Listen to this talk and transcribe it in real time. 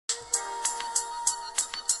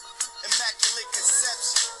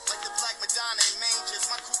Manana and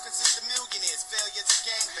Mangers. My crew consists of millionaires, failures and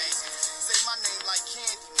gangbangers. Say my name like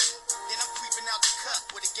Candyman. Then I'm creeping out the cut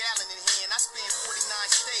with a gallon in hand. I span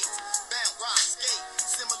 49 states, bound, rock, skate.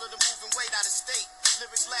 Similar to moving weight out of state.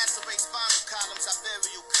 Lyrics lacerate spinal columns. I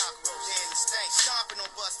bury you cockroach, hand and stank. Stomping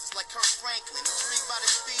on busters like Kirk Franklin. Intrigued by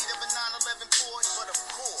the speed of a 911 Porsche, but of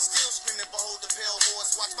course, still screaming, behold the pale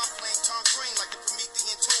horse. Watch my flame turn green like the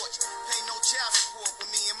Promethean torch. Pay no child support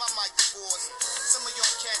with me and my mic divorce. Some of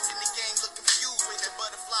y'all cats in the game look confused with their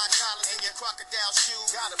butterfly collars and your crocodile shoes.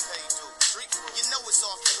 Gotta pay dues. Street food. You know it's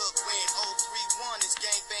off the hook when 031 is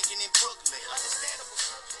gang banging in Brooklyn. Understandable.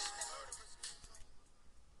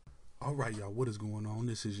 All right, y'all, what is going on?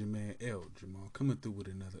 This is your man, L. Jamal, coming through with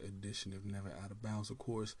another edition of Never Out of Bounds. Of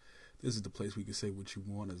course, this is the place where you can say what you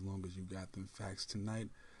want as long as you got them facts. Tonight,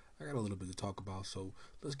 I got a little bit to talk about, so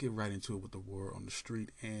let's get right into it with the war on the street.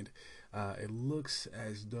 And it looks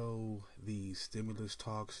as though the stimulus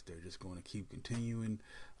talks, they're just going to keep continuing.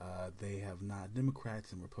 They have not,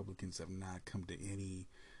 Democrats and Republicans have not come to any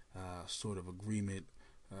sort of agreement.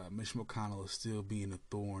 Mitch McConnell is still being a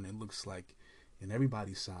thorn. It looks like in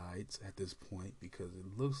everybody's sides at this point, because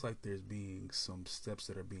it looks like there's being some steps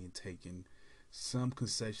that are being taken, some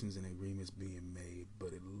concessions and agreements being made,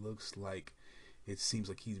 but it looks like it seems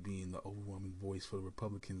like he's being the overwhelming voice for the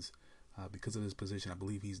Republicans because of his position. I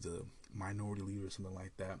believe he's the minority leader or something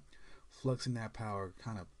like that, fluxing that power,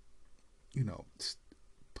 kind of,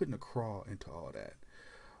 putting a crawl into all that.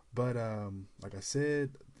 But like I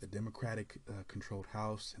said, the Democratic controlled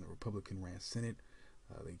House and the Republican ran Senate.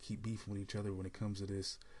 They keep beefing with each other when it comes to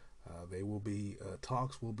this.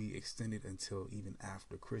 Talks will be extended until even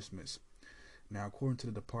after Christmas. Now, according to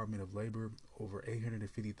the Department of Labor, over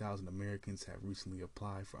 850,000 Americans have recently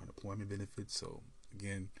applied for unemployment benefits. So,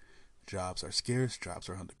 again, jobs are scarce. Jobs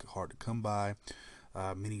are hard to come by.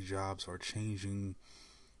 Many jobs are changing,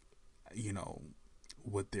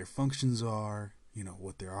 what their functions are,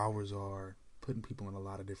 what their hours are, putting people in a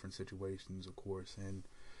lot of different situations, of course, and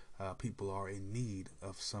people are in need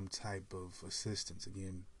of some type of assistance.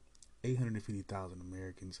 Again, 850,000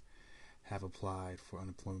 Americans have applied for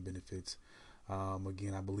unemployment benefits.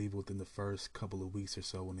 Again, I believe within the first couple of weeks or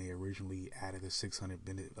so, when they originally added a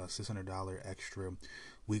 $600 extra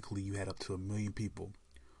weekly, you had up to 1 million people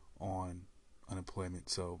on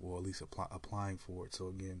unemployment, or at least applying for it. So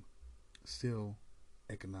again, still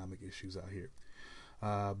economic issues out here.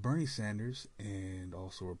 Bernie Sanders and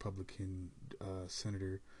also Republican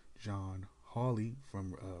Senator John Hawley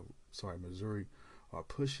from Missouri are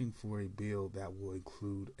pushing for a bill that will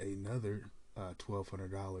include another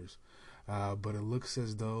 $1,200. But it looks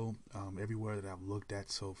as though everywhere that I've looked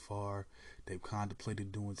at so far, they've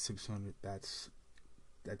contemplated doing $600.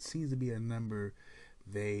 That seems to be a number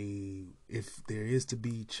if there is to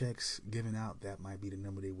be checks given out, that might be the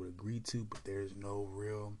number they would agree to. But there's no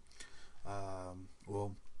real,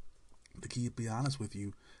 to be honest with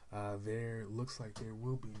you, there looks like there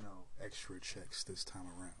will be no extra checks this time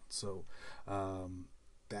around. So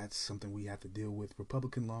that's something we have to deal with.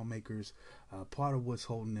 Republican lawmakers, part of what's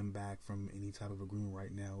holding them back from any type of agreement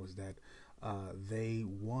right now is that they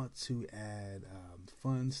want to add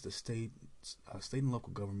funds to state and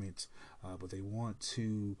local governments, but they want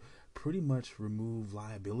to pretty much remove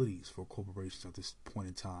liabilities for corporations at this point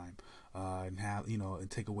in time, and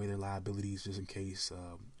take away their liabilities just in case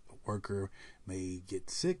a worker may get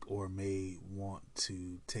sick or may want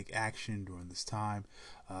to take action during this time.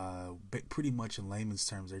 But pretty much in layman's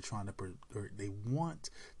terms, they want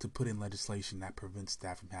to put in legislation that prevents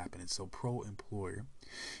that from happening. So pro-employer,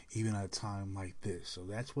 even at a time like this. So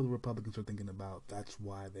that's what the Republicans are thinking about. That's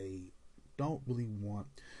why they don't really want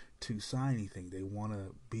to sign anything. They want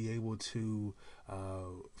to be able to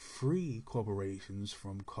free corporations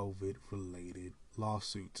from COVID-related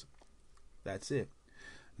lawsuits. That's it.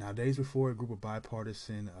 Now, days before, a group of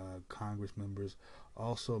bipartisan Congress members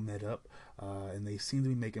also met up, and they seem to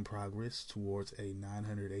be making progress towards a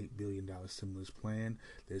 $908 billion stimulus plan.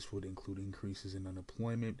 This would include increases in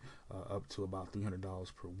unemployment up to about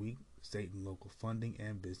 $300 per week, state and local funding,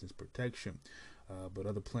 and business protection. But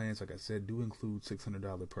other plans, like I said, do include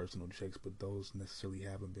 $600 personal checks, but those necessarily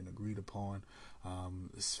haven't been agreed upon.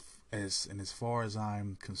 As far as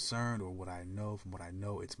I'm concerned, or from what I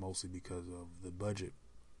know, it's mostly because of the budget.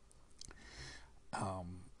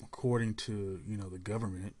 According to the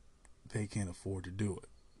government, they can't afford to do it.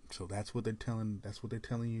 So that's what they're telling. That's what they're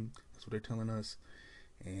telling you. That's what they're telling us,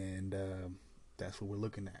 and that's what we're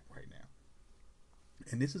looking at right now.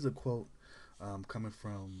 And this is a quote coming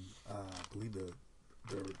from I believe the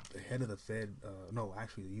head of the Fed.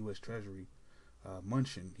 The U.S. Treasury,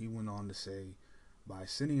 Mnuchin. He went on to say, by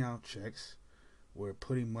sending out checks, we're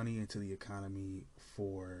putting money into the economy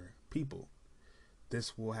for people.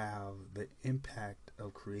 This will have the impact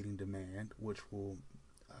of creating demand, which will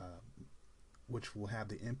have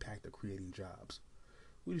the impact of creating jobs.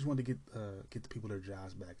 We just want to get the people their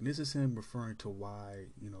jobs back, and this is him referring to why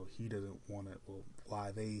he doesn't want to. Well,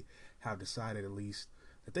 why they have decided at least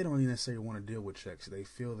that they don't really necessarily want to deal with checks. They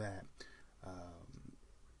feel that um,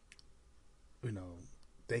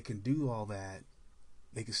 they can do all that.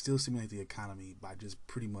 They can still stimulate the economy by just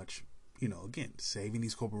pretty much again saving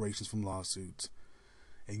these corporations from lawsuits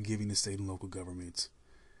and giving the state and local governments.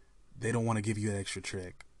 They don't want to give you an extra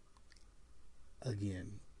check.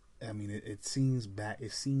 Again, I mean, it seems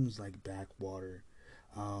It seems like backwater.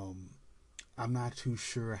 I'm not too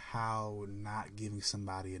sure how not giving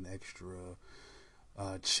somebody an extra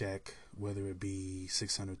check, whether it be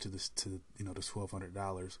 $600 to the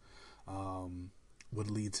 $1,200, would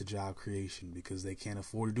lead to job creation, because they can't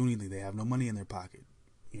afford to do anything. They have no money in their pocket.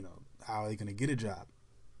 How are they going to get a job?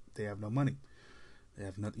 They have no money. They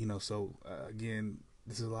have nothing. So again,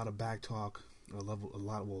 this is a lot of back talk,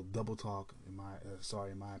 double talk in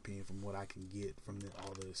my opinion, from what I can get from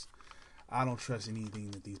all this. I don't trust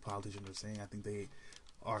anything that these politicians are saying. I think they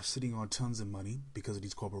are sitting on tons of money because of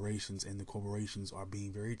these corporations, and the corporations are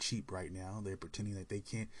being very cheap right now. They're pretending that they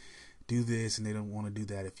can't do this and they don't want to do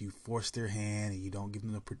that. If you force their hand and you don't give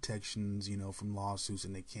them the protections, from lawsuits,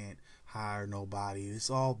 and they can't hire nobody, it's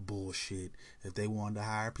all bullshit. If they want to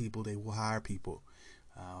hire people, they will hire people.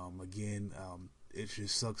 It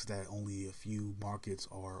just sucks that only a few markets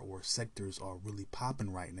or sectors are really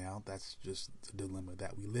popping right now. That's just the dilemma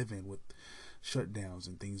that we live in with shutdowns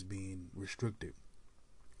and things being restricted.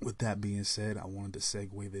 With that being said, I wanted to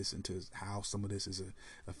segue this into how some of this is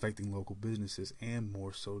affecting local businesses and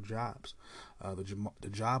more so jobs. The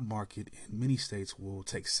job market in many states will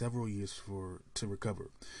take several years to recover.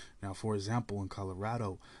 Now, for example, in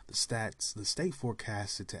Colorado, the state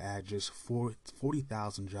forecasted to add just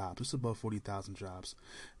 40,000 jobs, just above 40,000 jobs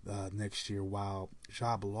next year, while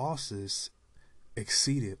job losses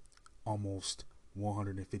exceeded almost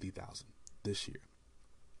 150,000 this year.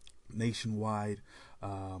 Nationwide,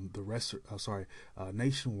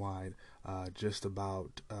 just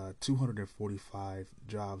about 245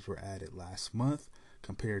 jobs were added last month,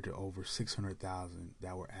 compared to over 600,000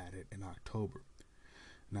 that were added in October.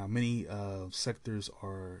 Now, many sectors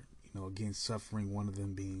are, again, suffering. One of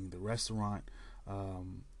them being the restaurant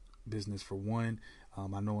business. For one,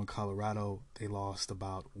 I know in Colorado they lost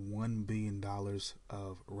about $1 billion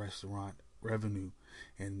of restaurant revenue,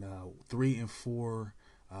 and 3 and 4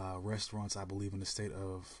 restaurants, I believe, in the state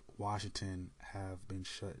of Washington have been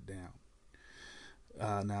shut down.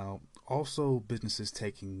 Now, also businesses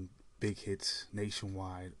taking big hits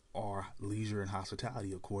nationwide are leisure and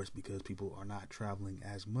hospitality, of course, because people are not traveling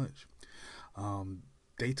as much.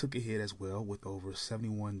 They took a hit as well, with over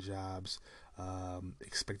 71 jobs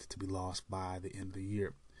expected to be lost by the end of the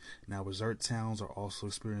year. Now, resort towns are also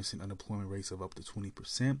experiencing unemployment rates of up to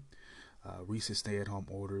 20%. Recent stay-at-home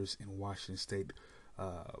orders in Washington state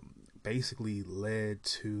basically led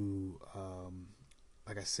to,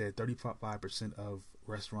 like I said, 35% of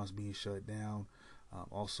restaurants being shut down.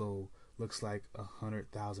 Also, looks like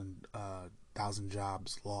 100,000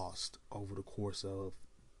 jobs lost over the course of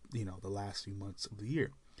the last few months of the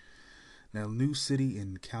year. Now, new city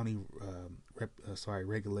and county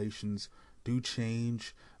regulations do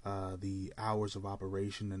change the hours of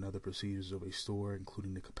operation and other procedures of a store,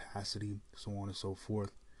 including the capacity, so on and so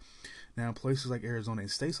forth. Now, in places like Arizona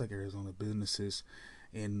and states like Arizona, businesses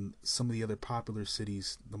in some of the other popular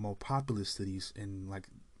cities, the more populous cities in like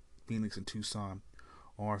Phoenix and Tucson,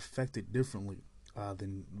 are affected differently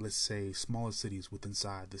than, let's say, smaller cities within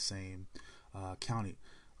the same county.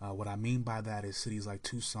 What I mean by that is cities like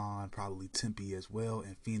Tucson, probably Tempe as well,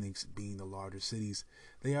 and Phoenix being the larger cities,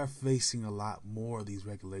 they are facing a lot more of these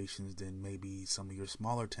regulations than maybe some of your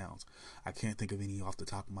smaller towns. I can't think of any off the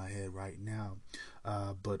top of my head right now,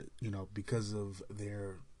 but because of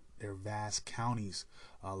their vast counties,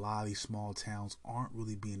 a lot of these small towns aren't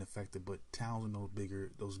really being affected, but towns in those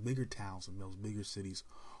bigger towns and those bigger cities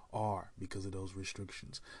are, because of those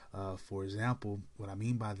restrictions. For example, what I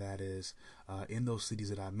mean by that is in those cities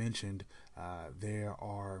that I mentioned, there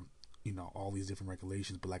are all these different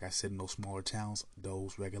regulations, but like I said, in those smaller towns,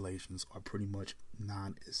 those regulations are pretty much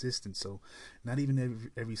non-existent. So not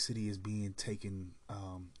even every city is being taken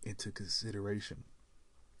into consideration.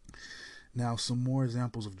 Now, some more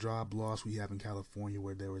examples of job loss we have in California,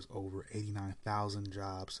 where there was over 89,000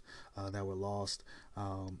 jobs that were lost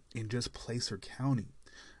in just Placer County.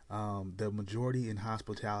 The majority in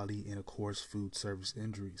hospitality and, of course, food service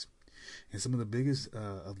industries. And some of the biggest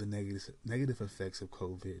of the negative effects of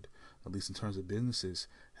COVID, at least in terms of businesses,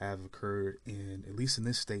 have occurred in, at least in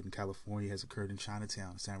this state in California, has occurred in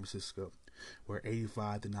Chinatown, San Francisco, where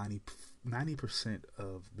 85 to 90%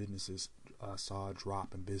 of businesses saw a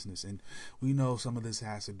drop in business. And we know some of this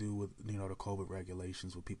has to do with, the COVID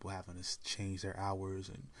regulations, with people having to change their hours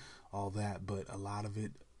and all that. But a lot of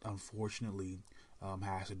it, unfortunately,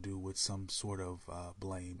 has to do with some sort of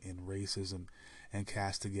blame in racism and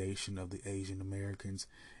castigation of the Asian Americans.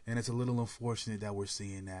 And it's a little unfortunate that we're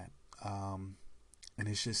seeing that. And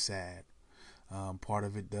it's just sad. Part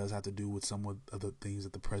of it does have to do with some of the things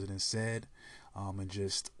that the president said, and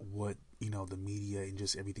just what, the media and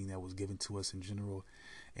just everything that was given to us in general.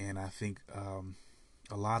 And I think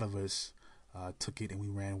a lot of us took it and we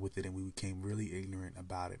ran with it, and we became really ignorant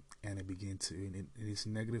about it. And it's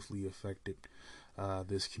negatively affected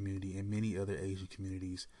this community and many other Asian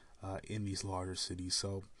communities in these larger cities.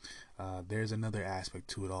 So there's another aspect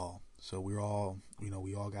to it all. So we all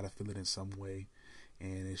got to feel it in some way.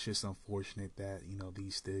 And it's just unfortunate that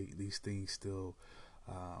these things still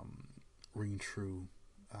ring true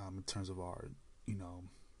in terms of our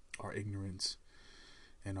ignorance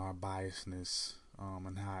and our biasness,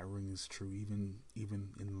 and how it rings true even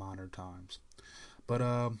in modern times. But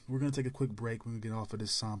we're gonna take a quick break. We're gonna get off of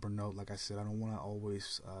this somber note. Like I said, I don't want to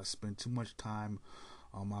always spend too much time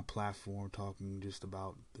on my platform talking just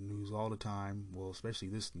about the news all the time. Well, especially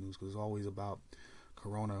this news, because it's always about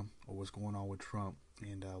Corona or what's going on with Trump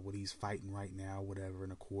and what he's fighting right now, whatever.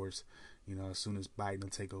 And of course, as soon as Biden will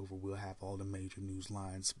take over, we'll have all the major news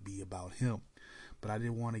lines be about him. But I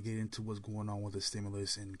did want to get into what's going on with the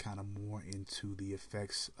stimulus and kind of more into the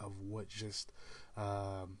effects of what just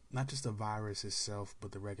not just the virus itself,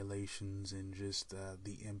 but the regulations and just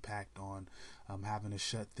the impact on having to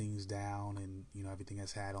shut things down, and everything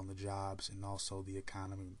that's had on the jobs and also the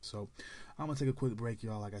economy. So I'm gonna take a quick break,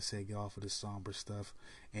 y'all. Like I said, get off of this somber stuff,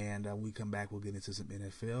 and when we come back, we'll get into some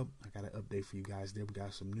NFL. I got an update for you guys there. We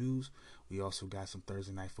got some news. We also got some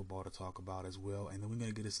Thursday night football to talk about as well, and then we're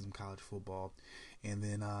gonna get into some college football. And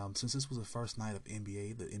then since this was the first night of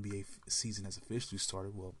NBA, the NBA season has officially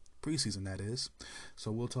started. Well, preseason, that is.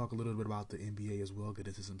 So we'll talk a little bit about the NBA as well, get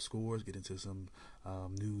into some scores, get into some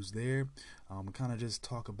news there, and kind of just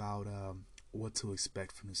talk about what to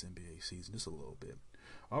expect from this NBA season, just a little bit.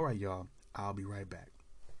 All right, y'all, I'll be right back.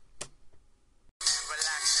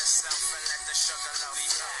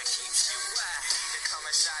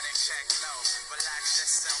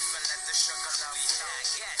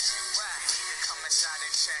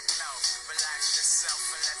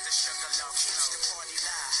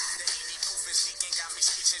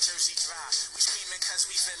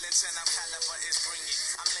 And I'm caliber is bringing.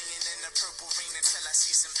 I'm laying in the purple rain until I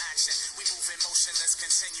see some action. We move emotionless,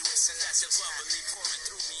 continuous, and that's a bubbly pouring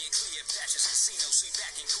through me in Cleopatra's casino. Sweet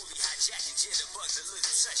back and coolie hijacking jitterbugs, a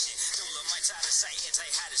little session. Dolomite out of sight,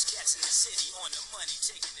 anti-hottest cats in the city. On the money,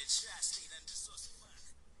 taking the tri-state under source.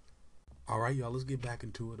 All right, y'all, let's get back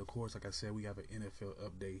into it. Of course, like I said, we have an NFL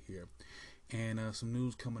update here, and some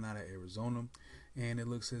news coming out of Arizona, and it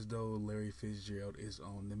looks as though Larry Fitzgerald is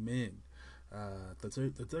on the mend. The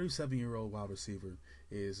 37-year-old wide receiver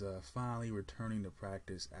is finally returning to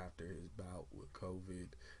practice after his bout with COVID.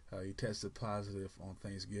 He tested positive on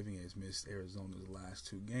Thanksgiving and has missed Arizona's last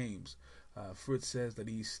two games. Fritz says that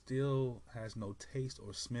he still has no taste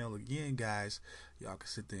or smell. Again, guys, y'all can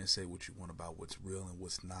sit there and say what you want about what's real and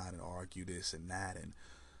what's not, and argue this and that,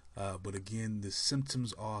 but again, the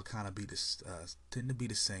symptoms all kind of tend to be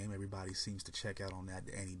the same. Everybody seems to check out on that.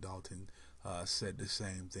 Andy Dalton said the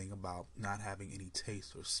same thing about not having any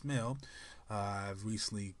taste or smell. I've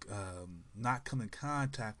recently not come in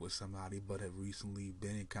contact with somebody, but have recently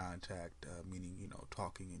been in contact, meaning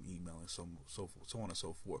talking and emailing, so on and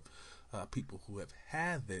so forth. People who have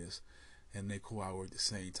had this, and they corroborate the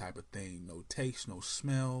same type of thing: no taste, no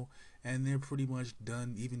smell, and they're pretty much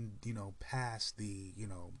done. Even past the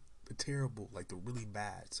the terrible, like the really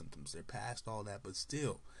bad symptoms. They're past all that, but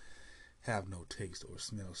still have no taste or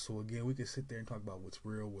smell. So again, we can sit there and talk about what's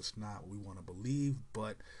real, what's not, what we want to believe,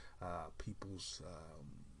 but people's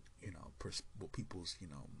people's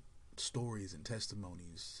stories and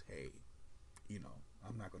testimonies. Hey,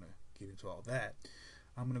 I'm not gonna get into all that.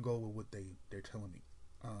 I'm gonna go with what they're telling me.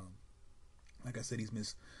 Like I said, he's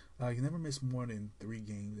never missed more than 3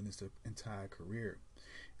 games in his entire career.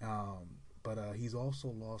 But he's also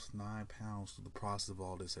lost 9 pounds through the process of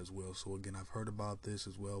all this as well. So again, I've heard about this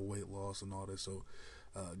as well, weight loss and all this. So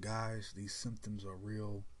guys, these symptoms are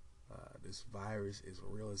real. This virus is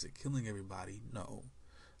real. Is it killing everybody? No.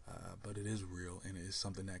 But it is real, and it is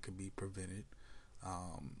something that can be prevented.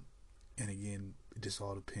 And again, it just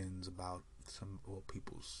all depends about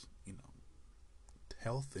people's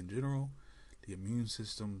health in general, the immune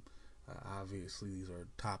system. Obviously, these are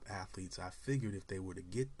top athletes. I figured if they were to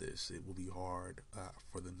get this, it will be hard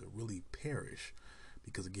for them to really perish,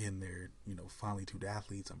 because again, they're finely tuned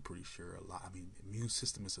athletes. I'm pretty sure a lot. I mean, immune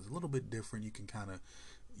system is a little bit different. You can kind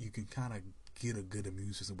of get a good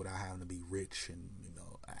immune system without having to be rich and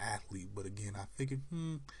an athlete. But again, I figured,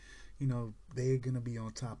 they're gonna be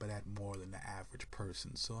on top of that more than the average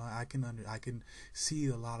person. So I can see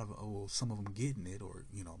a lot of some of them getting it, or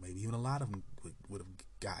maybe even a lot of them would have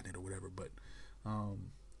gotten it or whatever. But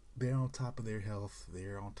they're on top of their health.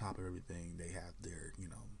 They're on top of everything. They have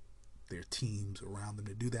their teams around them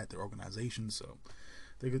to do that. Their organizations, so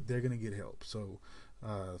they're gonna get help. So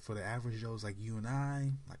for the average Joes like you and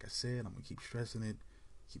I, like I said, I'm gonna keep stressing it.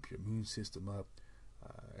 Keep your immune system up.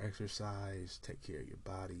 Exercise. Take care of your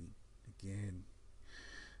body. Again,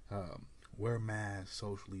 wear masks,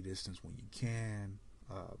 socially distance when you can.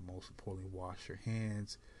 Most importantly, wash your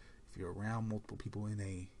hands. If you're around multiple people in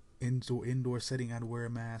a indoor setting, I'd wear a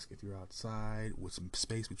mask. If you're outside with some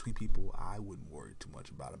space between people, I wouldn't worry too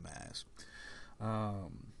much about a mask.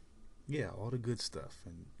 Yeah, all the good stuff,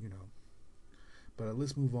 and But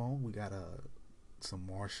let's move on. We got some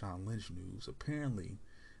Marshawn Lynch news. Apparently,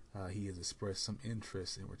 he has expressed some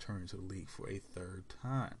interest in returning to the league for a third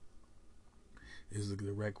time. This is a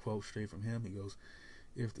direct quote straight from him. He goes,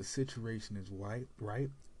 "If the situation is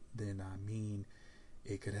right, then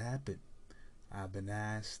it could happen. I've been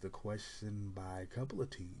asked the question by a couple of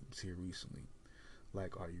teams here recently.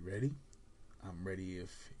 Like, are you ready? I'm ready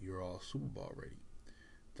if you're all Super Bowl ready.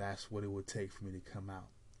 That's what it would take for me to come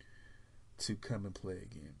and play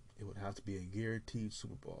again. It would have to be a guaranteed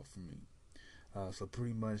Super Bowl for me." So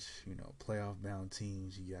pretty much, playoff bound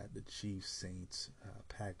teams. You got the Chiefs, Saints,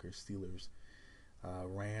 Packers, Steelers,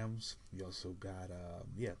 Rams. You also got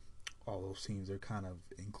all those teams are kind of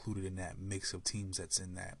included in that mix of teams that's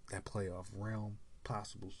in that playoff realm,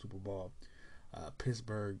 possible Super Bowl.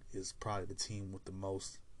 Pittsburgh is probably the team with the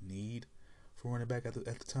most need for running back at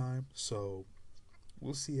the time. So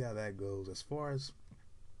we'll see how that goes. As far as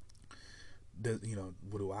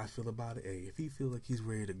what do I feel about it? Hey, if he feels like he's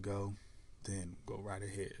ready to go, then go right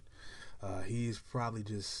ahead. He's probably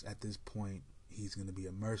just at this point, he's going to be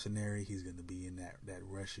a mercenary. He's going to be in that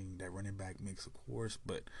running back mix, of course.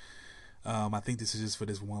 But I think this is just for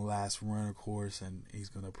this one last run, of course, and he's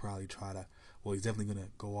going to probably he's definitely going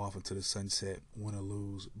to go off into the sunset, win or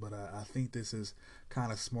lose. But I think this is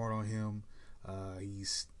kind of smart on him.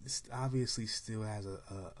 He's obviously still has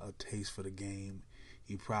a taste for the game.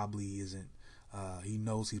 He probably isn't. He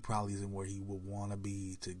knows he probably isn't where he would want to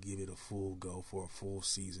be to give it a full go for a full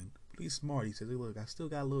season. But he's smart. He says, "Hey, look, I still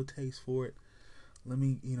got a little taste for it. Let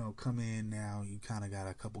me, come in now. You kind of got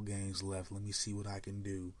a couple games left. Let me see what I can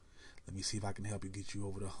do. Let me see if I can help you get you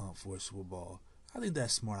over the hump for a Super Bowl." I think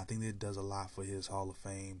that's smart. I think that does a lot for his Hall of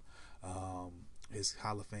Fame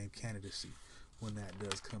candidacy when that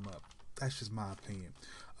does come up. That's just my opinion.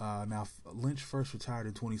 Now, Lynch first retired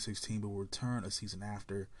in 2016, but will return a season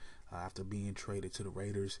after being traded to the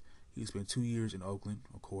Raiders. He spent 2 years in Oakland,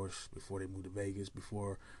 of course, before they moved to Vegas,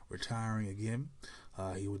 before retiring again.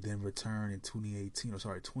 He would then return in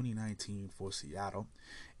 2019 for Seattle,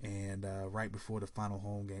 and right before the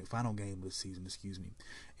final game of the season,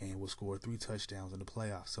 and will score 3 touchdowns in the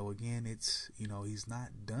playoffs. So again, it's he's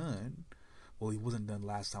not done. Well, he wasn't done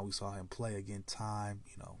last time we saw him play. Again, time,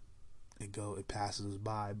 it passes us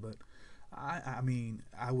by, but I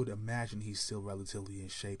would imagine he's still relatively in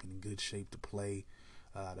shape and in good shape to play.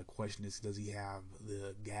 The question is, does he have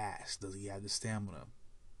the gas? Does he have the stamina?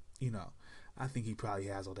 I think he probably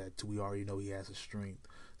has all that too. We already know he has the strength.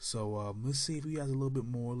 So let's see if he has a little bit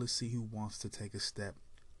more. Let's see who wants to take a step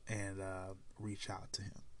and reach out to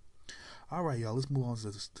him. All right, y'all, let's move on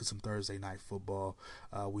to some Thursday night football.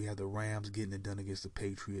 We have the Rams getting it done against the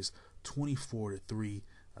Patriots, 24-3.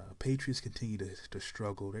 Patriots continue to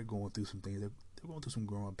struggle. They're going through some things. They're going through some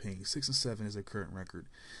growing pains. 6-7 is their current record.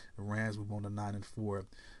 The Rams move on to 9-4,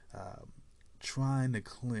 trying to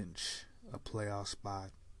clinch a playoff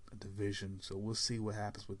spot, a division. So we'll see what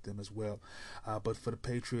happens with them as well. But for the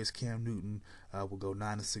Patriots, Cam Newton will go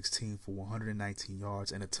 9-16 for 119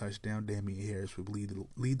 yards and a touchdown. Damian Harris would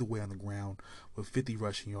lead the way on the ground with 50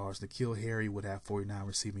 rushing yards. N'Keal Harry would have 49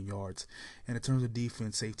 receiving yards. And in terms of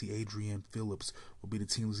defense, safety Adrian Phillips will be the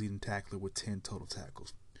team's leading tackler with 10 total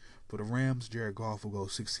tackles. For the Rams, Jared Goff will go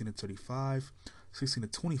 16-35, 16 to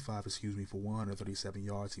 25, for 137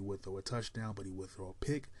 yards. He would throw a touchdown, but he would throw a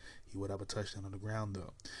pick. He would have a touchdown on the ground,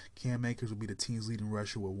 though. Cam Akers would be the team's leading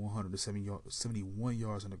rusher with 171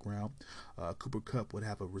 yards on the ground. Cooper Kupp would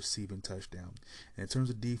have a receiving touchdown. And in terms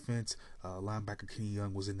of defense, linebacker Kenny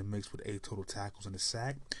Young was in the mix with 8 total tackles and a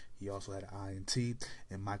sack. He also had an INT,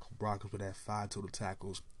 and Michael Brockers would have 5 total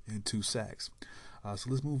tackles and 2 sacks.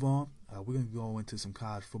 So let's move on. We're going to go into some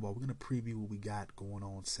college football. We're going to preview what we got going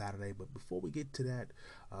on Saturday. But before we get to that,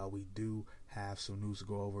 we do have some news to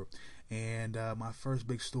go over. And my first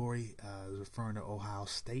big story is referring to Ohio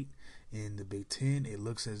State in the Big Ten. It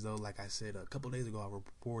looks as though, like I said, a couple of days ago, I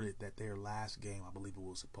reported that their last game, I believe it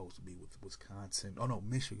was supposed to be with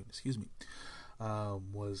Michigan,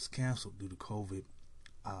 was canceled due to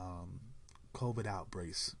COVID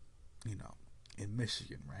outbreaks, in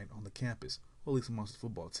Michigan, right, on the campus, or at least amongst the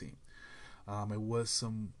football team. It was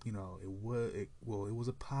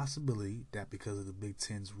a possibility that because of the Big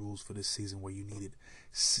Ten's rules for this season, where you needed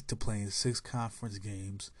to play in 6 conference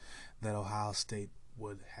games, that Ohio State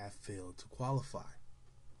would have failed to qualify.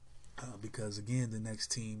 Because again, the next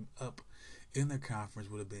team up in their conference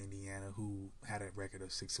would have been Indiana, who had a record of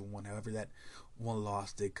 6-1. However, that one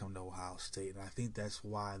loss did come to Ohio State, and I think that's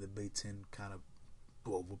why the Big Ten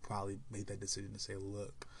will probably make that decision to say,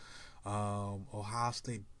 look, Ohio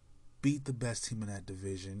State beat the best team in that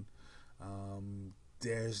division.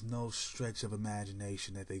 There's no stretch of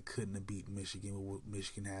imagination that they couldn't have beaten Michigan with what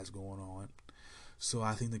Michigan has going on. So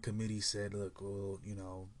I think the committee said, look, well,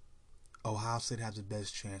 Ohio State has the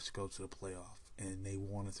best chance to go to the playoff, and they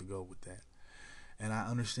wanted to go with that. And I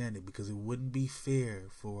understand it, because it wouldn't be fair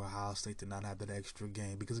for Ohio State to not have that extra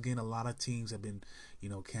game. Because, again, a lot of teams have been,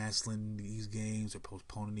 canceling these games or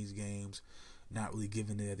postponing these games, not really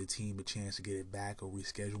giving the other team a chance to get it back or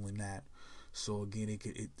rescheduling that. So, again,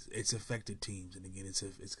 it's affected teams. And, again,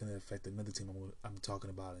 it's going to affect another team I'm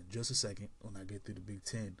talking about in just a second when I get through the Big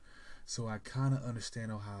Ten. So I kind of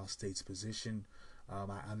understand Ohio State's position.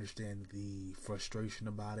 I understand the frustration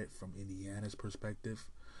about it from Indiana's perspective.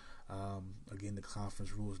 Again, the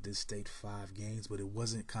conference rules did state 5 games, but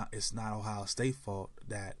it's not Ohio State's fault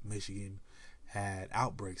that Michigan had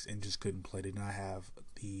outbreaks and just couldn't play. They did not have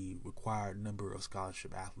the required number of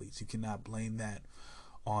scholarship athletes. You cannot blame that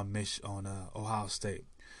on Ohio State.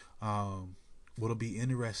 What'll be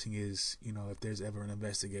interesting is, if there's ever an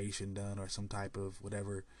investigation done or some type of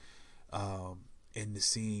whatever, into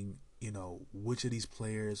seeing, which of these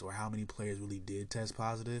players or how many players really did test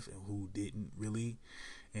positive and who didn't really,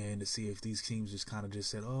 and to see if these teams just kind of just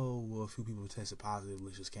said, oh, well, a few people tested positive,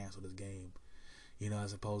 let's just cancel this game,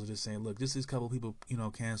 as opposed to just saying, look, just this couple of people,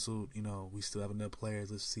 canceled, we still have enough players,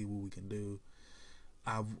 let's see what we can do.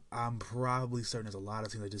 I'm probably certain there's a lot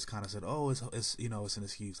of teams that just kind of said, oh, it's an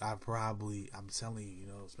excuse. I'm telling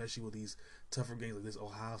you, especially with these tougher games like this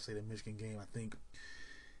Ohio State and Michigan game, I think,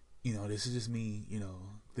 this is just me,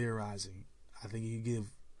 theorizing. I think you give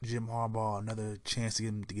Jim Harbaugh another chance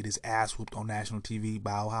to get his ass whooped on national TV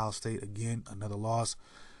by Ohio State. Again, another loss.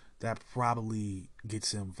 That probably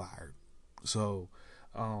gets him fired. So,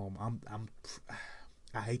 I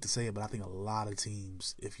hate to say it, but I think a lot of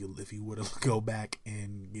teams, if you were to go back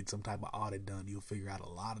and get some type of audit done, you'll figure out a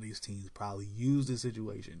lot of these teams probably used this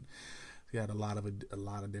situation. They had a lot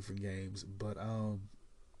of different games, but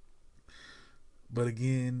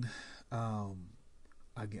again, I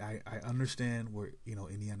understand where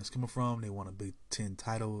Indiana's coming from. They want a Big Ten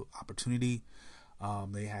title opportunity.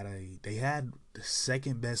 They had the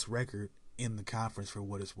second best record in the conference for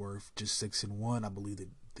what it's worth, just 6-1. I believe that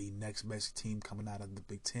the next best team coming out of the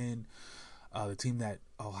Big Ten, the team that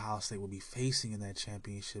Ohio State will be facing in that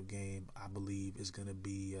championship game, I believe, is going to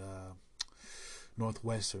be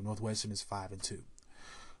Northwestern. Northwestern is 5-2.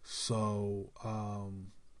 So,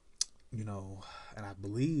 and I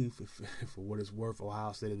believe, if for what it's worth,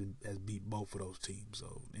 Ohio State has beat both of those teams,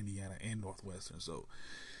 so Indiana and Northwestern. So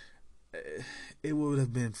it would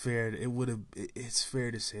have been fair. It's fair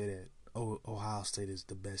to say that Ohio State is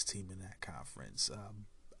the best team in that conference,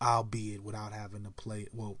 albeit without having to play.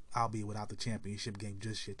 Well, albeit without the championship game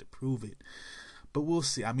just yet to prove it. But we'll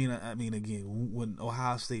see. I mean, again, when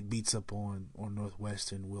Ohio State beats up on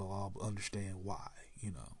Northwestern, we'll all understand why.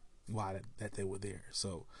 Why that they were there.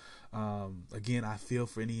 So, again, I feel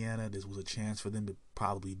for Indiana. This was a chance for them to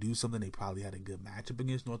probably do something. They probably had a good matchup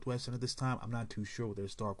against Northwestern at this time. I'm not too sure with their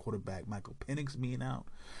star quarterback Michael Penix being out,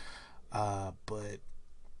 but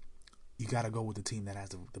you got to go with the team that has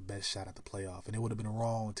the best shot at the playoff. And it would have been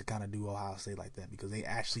wrong to kind of do Ohio State like that, because they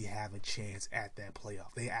actually have a chance at that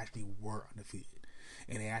playoff. They actually were undefeated,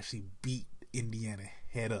 and they actually beat Indiana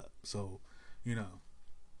head up. So,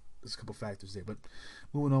 there's a couple factors there. But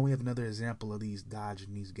moving on, we have another example of these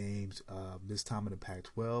dodging these games. This time in the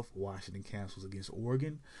Pac-12, Washington cancels against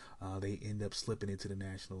Oregon. They end up slipping into the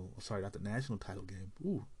not the national title game.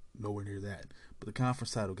 Ooh, nowhere near that. But the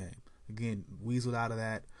conference title game. Again, weaseled out of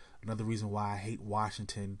that. Another reason why I hate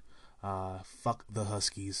Washington. Fuck the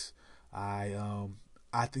Huskies. I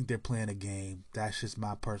think they're playing a game. That's just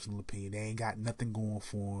my personal opinion. They ain't got nothing going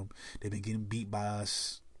for them. They've been getting beat by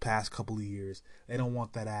us past couple of years. They don't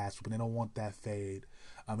want that ass whooping. They don't want that fade.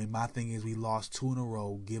 I mean, my thing is we lost 2 in a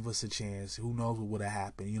row. Give us a chance. Who knows what would have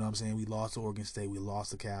happened? You know what I'm saying? We lost to Oregon State. We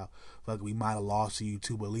lost to Cal. Fuck, we might have lost to you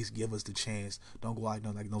too, but at least give us the chance. Don't go out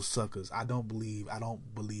like no suckers. I don't believe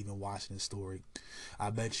in Washington's story. I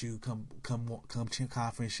bet you come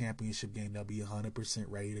conference championship game, they'll be 100%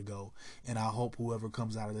 ready to go. And I hope whoever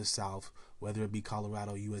comes out of the South, whether it be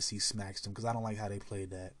Colorado or USC, smacks them because I don't like how they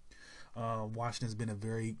played that. Washington's been a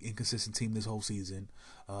very inconsistent team this whole season.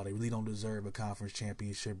 They really don't deserve a conference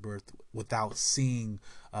championship berth without seeing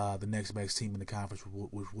the next best team in the conference,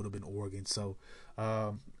 which would have been Oregon. So,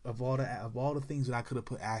 of all the things that I could have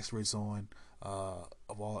put asterisks on,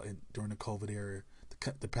 during the COVID era,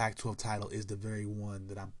 the Pac-12 title is the very one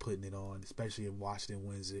that I'm putting it on. Especially if Washington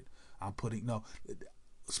wins it,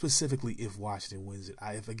 specifically if Washington wins it.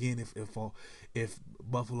 If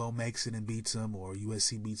Buffalo makes it and beats them, or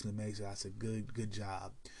USC beats them and makes it, that's a good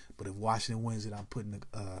job. But if Washington wins it, I'm putting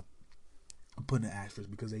an asterisk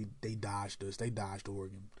because they dodged us. They dodged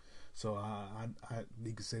Oregon. So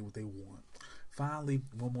you can say what they want. Finally,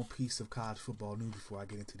 one more piece of college football news before I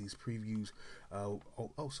get into these previews.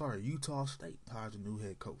 Utah State hires a new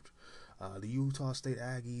head coach. The Utah State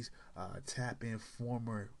Aggies tap in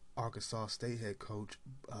former Arkansas State head coach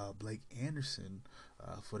Blake Anderson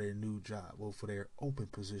for their new job, for their open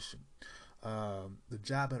position. The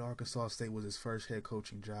job at Arkansas State was his first head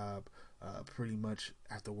coaching job, pretty much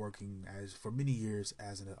after working for many years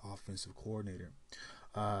as an offensive coordinator.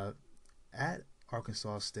 At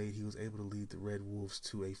Arkansas State, he was able to lead the Red Wolves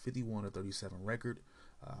to a 51-37 record.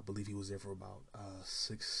 I believe he was there for about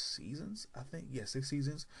 6 seasons, I think. Yeah, 6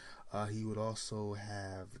 seasons. He would also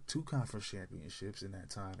have 2 conference championships in that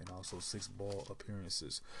time and also 6 ball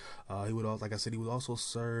appearances. He would also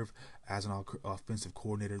serve as an offensive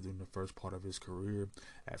coordinator during the first part of his career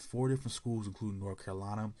at 4 different schools, including North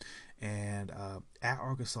Carolina. And at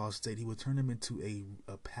Arkansas State, he would turn them into a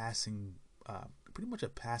passing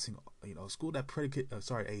school that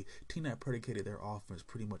a team that predicated their offense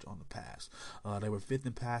pretty much on the pass. They were 5th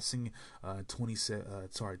in passing,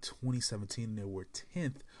 2017. They were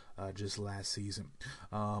 10th just last season.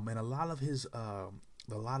 And a lot of his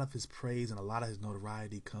praise and a lot of his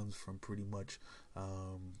notoriety comes from pretty much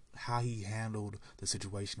how he handled the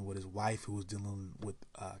situation with his wife, who was dealing with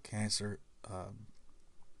cancer.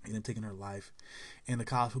 And taking her life, and the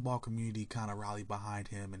college football community kind of rallied behind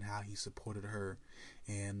him and how he supported her,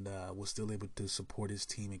 and was still able to support his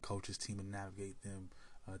team and coach his team and navigate them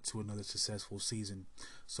to another successful season.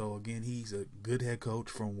 So again, he's a good head coach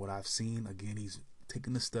from what I've seen. Again, he's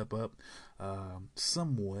taking a step up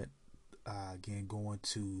somewhat. Again, going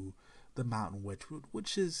to the Mountain West,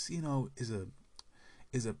 which is a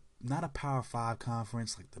not a Power 5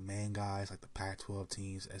 conference like the main guys, like the Pac-12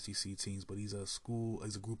 teams, SEC teams, but he's a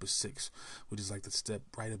group of 6, which is like the step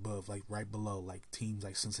right above, like right below, like teams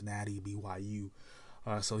like Cincinnati, BYU.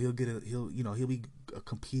 So he'll be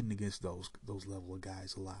competing against those level of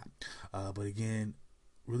guys a lot. But again,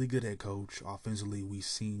 really good head coach. Offensively, we've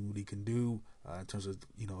seen what he can do in terms of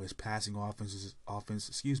his passing offense.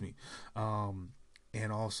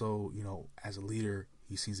 And also as a leader,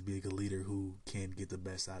 he seems to be a good leader who can get the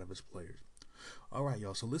best out of his players. All right,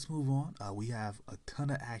 y'all. So let's move on. We have a ton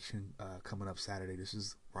of action coming up Saturday. This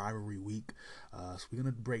is rivalry week. So we're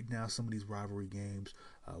going to break down some of these rivalry games.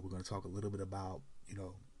 We're going to talk a little bit about,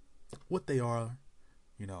 what they are,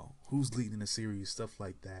 who's leading the series, stuff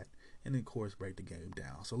like that. And then, of course, break the game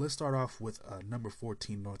down. So let's start off with number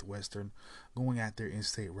 14 Northwestern going at their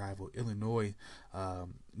in-state rival Illinois.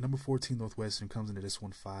 Number 14 Northwestern comes into this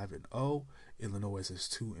one 5-0. Illinois is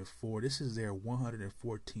 2-4. This is their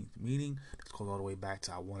 114th meeting. It's called all the way back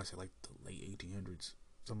to, I want to say, like the late 1800s,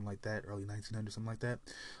 something like that, early 1900s, something like that.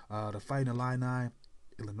 The Fighting Illini,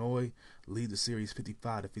 Illinois lead the series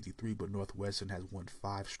 55-53, but Northwestern has won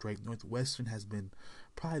 5 straight. Northwestern has been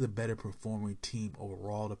probably the better performing team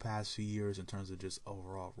overall the past few years in terms of just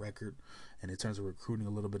overall record and in terms of recruiting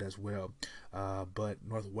a little bit as well. But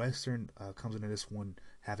Northwestern comes into this one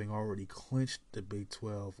having already clinched the Big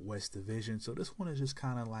 12 West Division. So this one is just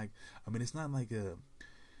kind of like, it's not like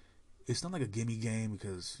it's not like a gimme game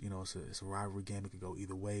because it's a rivalry game. It could go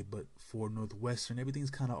either way. But for Northwestern,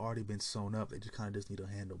 everything's kind of already been sewn up. They just need to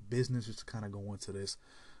handle business, just to kind of go into this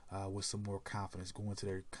with some more confidence, go into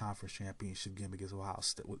their conference championship game against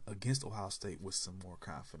Ohio State with some more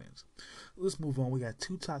confidence. Let's move on. We got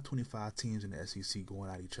two top 25 teams in the SEC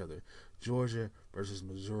going at each other. Georgia versus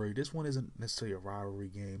Missouri. This one isn't necessarily a rivalry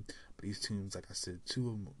game, but these teams, like I said, two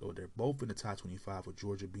of them, they're both in the top 25, with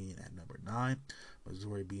Georgia being at number 9,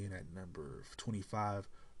 Missouri being at number 25.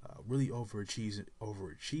 Really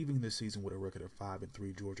overachieving this season with a record of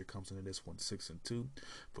 5-3. Georgia comes into this one 6-2.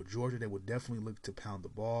 For Georgia, they would definitely look to pound the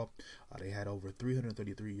ball. They had over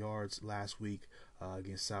 333 yards last week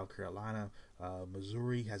against South Carolina.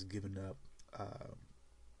 Missouri has given up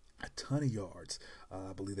a ton of yards.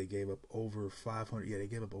 I believe they gave up over 500. Yeah, they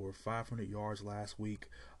gave up over 500 yards last week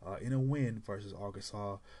in a win versus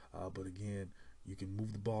Arkansas. But again, you can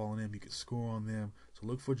move the ball on them. You can score on them. So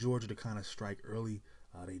look for Georgia to kind of strike early.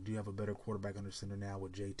 They do have a better quarterback under center now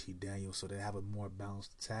with JT Daniels, so they have a more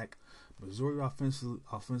balanced attack. Missouri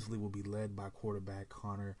offensively will be led by quarterback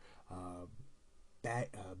Connor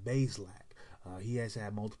Bazelak. He has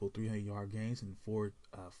had multiple 300-yard games and four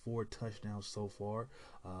touchdowns so far.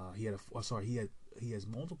 He has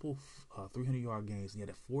multiple 300-yard games, and he had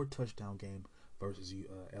a 4-touchdown game versus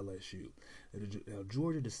LSU.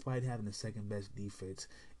 Georgia, despite having the second best defense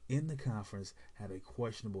in the conference, have a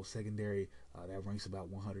questionable secondary that ranks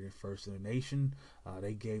about 101st in the nation.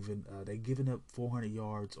 They've given up 400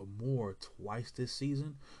 yards or more twice this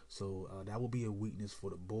season, so that will be a weakness for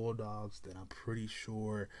the Bulldogs that I'm pretty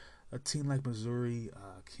sure a team like Missouri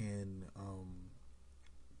can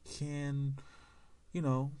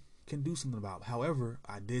do something about. However,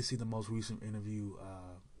 I did see the most recent interview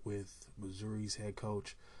with Missouri's head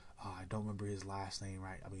coach. I don't remember his name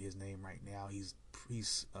right now. He's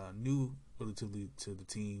new relatively to the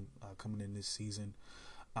team coming in this season.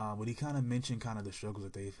 But he kind of mentioned the struggles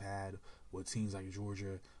that they've had with teams like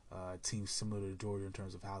Georgia, teams similar to Georgia in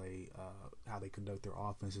terms of how they conduct their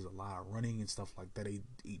offenses, a lot of running and stuff like that. He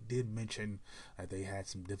did mention that they had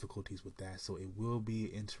some difficulties with that, so it will be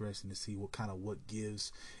interesting to see what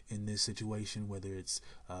gives in this situation, whether it's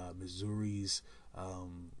Missouri's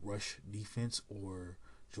rush defense or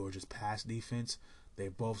Georgia's pass defense. They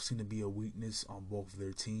both seem to be a weakness on both of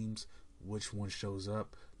their teams. Which one shows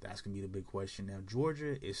up? That's going to be the big question. Now,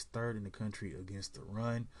 Georgia is third in the country against the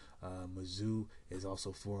run. Mizzou is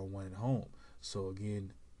also 4-1 at home. So,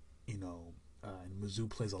 again, and Mizzou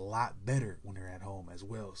plays a lot better when they're at home as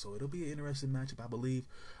well. So, it'll be an interesting matchup, I believe.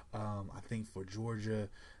 I think for Georgia,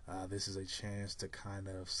 this is a chance to kind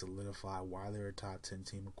of solidify why they're a top 10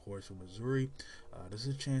 team. Of course, for Missouri, this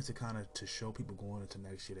is a chance to show people going into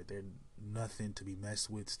next year that they're nothing to be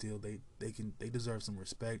messed with. Still, they deserve some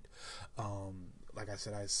respect. Like I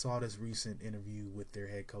said, I saw this recent interview with their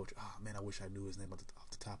head coach. Oh man, I wish I knew his name off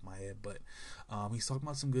the top of my head, but he's talking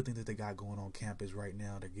about some good things that they got going on campus right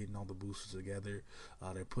now. They're getting all the boosters together.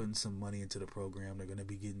 They're putting some money into the program. They're going to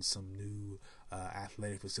be getting some new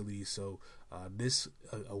athletic facilities. So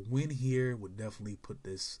a win here would definitely put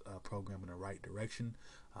this program in the right direction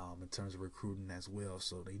in terms of recruiting as well.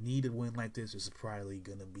 So they need a win like this. It's probably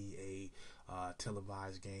going to be a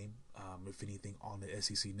televised game, if anything, on the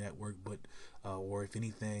SEC network, but or if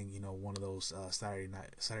anything, one of those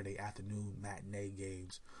Saturday afternoon matinee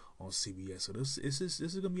games on CBS. So this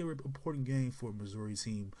is going to be an important game for a Missouri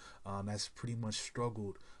team that's pretty much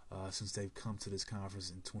struggled since they've come to this conference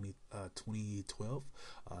in 2012.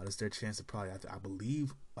 It's their chance to probably, I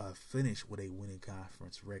believe, finish with a winning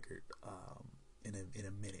conference record in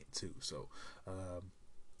a minute too. So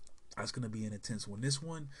that's going to be an intense one. This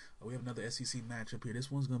one, we have another SEC matchup here. This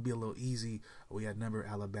one's going to be a little easy. We had number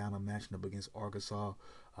Alabama matching up against Arkansas.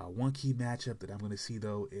 One key matchup that I'm going to see,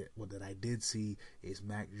 though, that I did see, is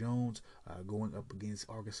Mac Jones going up against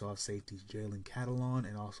Arkansas safeties Jalen Catalon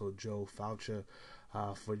and also Joe Faucha.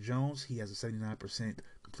 For Jones, he has a 79%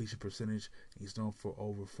 completion percentage. He's known for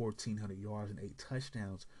over 1,400 yards and 8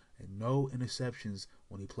 touchdowns and no interceptions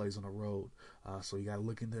when he plays on the road. So you got to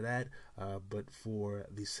look into that. But for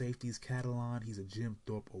the safeties, Catalan, he's a Jim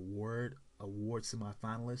Thorpe Award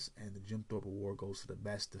semifinalist, and the Jim Thorpe Award goes to the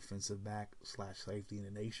best defensive back / safety in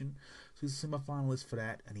the nation. So he's a semifinalist for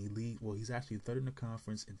that, and he's actually third in the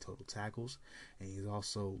conference in total tackles, and he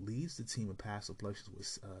also leads the team in pass deflections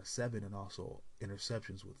with 7 and also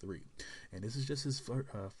interceptions with 3. And this is just his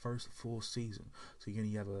first full season. So again,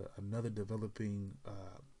 you have another developing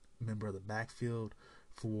member of the backfield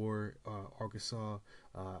for Arkansas.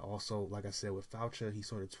 Also, like I said, with Faucha, he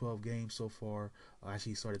started 12 games so far.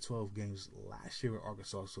 Actually, he started 12 games last year with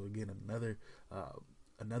Arkansas. So again,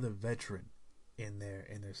 another veteran in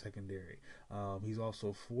their secondary. He's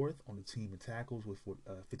also fourth on the team in tackles with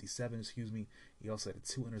 57. Excuse me. He also had a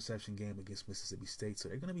 2 interception game against Mississippi State. So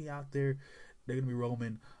they're going to be out there. They're going to be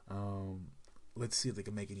roaming. Let's see if they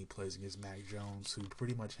can make any plays against Mac Jones, who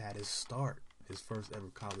pretty much had his first ever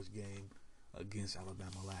college game against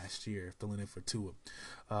Alabama last year, filling in for Tua.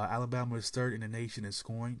 Alabama is third in the nation in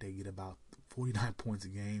scoring. They get about 49 points a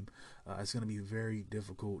game. It's going to be very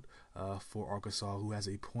difficult for Arkansas, who has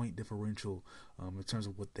a point differential in terms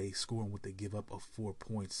of what they score and what they give up of 4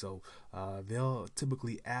 points. So they'll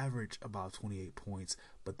typically average about 28 points,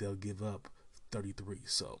 but they'll give up 33.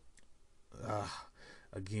 So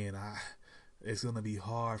again, it's going to be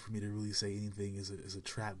hard for me to really say anything is a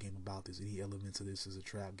trap game about this. Any elements of this is a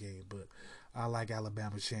trap game, but I like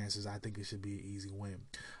Alabama's chances. I think it should be an easy win.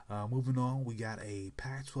 Moving on, we got a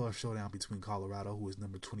Pac-12 showdown between Colorado, who is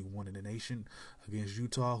number 21 in the nation, against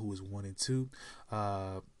Utah, who is 1-2.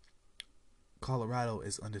 Colorado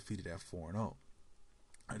is undefeated at 4-0.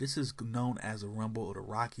 This is known as the Rumble of the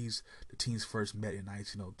Rockies. The teams first met in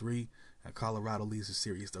 1903. Colorado leads the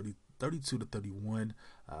series 32-31,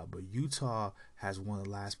 but Utah has won the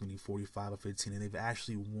last meeting 45-15, and they've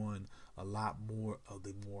actually won a lot more of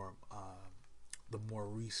the more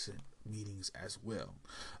recent meetings as well.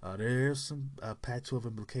 There's some Pac-12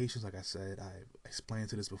 implications. Like I said, I explained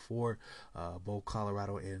to this before. Both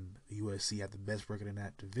Colorado and USC have the best record in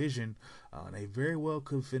that division. They very well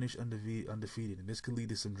could finish undefeated, and this could lead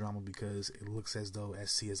to some drama because it looks as though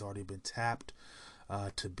SC has already been tapped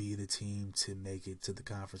to be the team to make it to the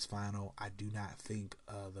conference final. I do not think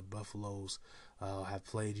the Buffaloes have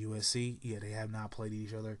played USC. Yeah, they have not played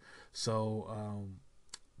each other. So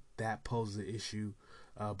that poses an issue.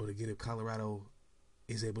 But again, if Colorado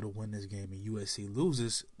is able to win this game and USC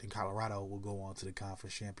loses, then Colorado will go on to the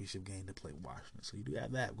conference championship game to play Washington. So you do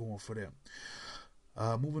have that going for them.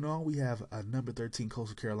 Moving on, we have number 13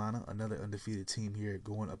 Coastal Carolina, another undefeated team here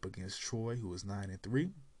going up against Troy, who is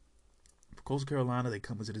 9-3. For Coastal Carolina, they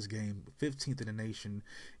come into this game 15th in the nation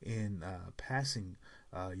in passing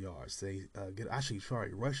yards. They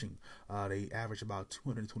rushing. They average about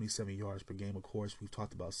 227 yards per game. Of course, we've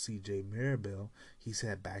talked about C.J. Maribel. He's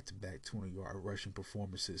had back-to-back 200-yard rushing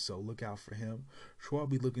performances, so look out for him. Troy will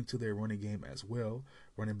be looking to their running game as well.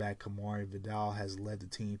 Running back Kamari Vidal has led the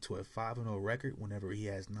team to a 5-0 record whenever he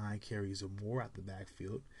has 9 carries or more at the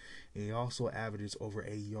backfield. And he also averages over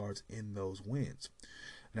 8 yards in those wins.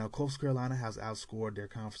 Now, Coastal Carolina has outscored their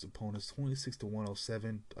conference opponents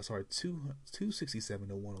 267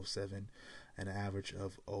 to 107, and an average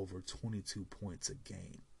of over 22 points a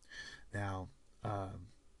game. Now,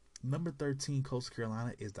 number 13 Coastal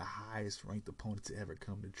Carolina is the highest ranked opponent to ever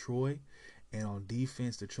come to Troy, and on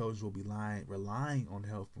defense, the Trojans will be relying on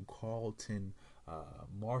help from Carlton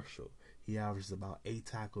Marshall. He averages about 8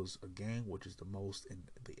 tackles a game, which is the most in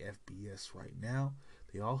the FBS right now.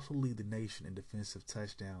 They also lead the nation in defensive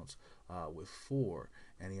touchdowns with 4,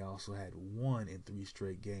 and he also had 1 in 3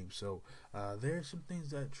 straight games. So there's some things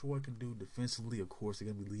that Troy can do defensively. Of course,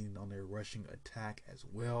 they're going to be leaning on their rushing attack as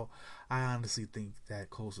well. I honestly think that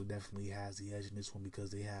Coastal definitely has the edge in this one because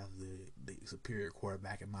they have the superior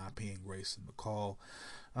quarterback, in my opinion, Grayson McCall.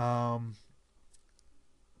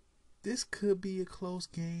 This could be a close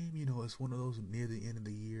game. You know, it's one of those near the end of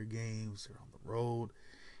the year games. They're on the road.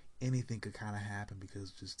 Anything could kind of happen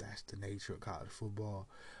because just that's the nature of college football.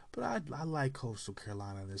 But I like Coastal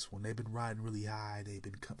Carolina in this one. They've been riding really high. They've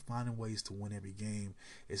been finding ways to win every game,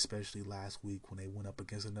 especially last week when they went up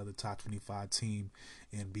against another top 25 team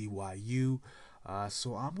in BYU.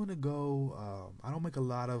 So I'm going to go, I don't make a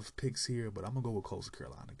lot of picks here, but I'm going to go with Coastal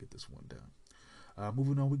Carolina to get this one done.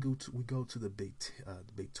 Moving on, we go to the Big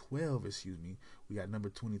 12. We got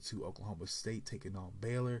number 22 Oklahoma State taking on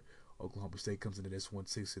Baylor. Oklahoma State comes into this one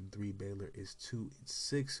 6-3. Baylor is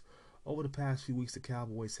 2-6. Over the past few weeks, the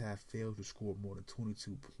Cowboys have failed to score more than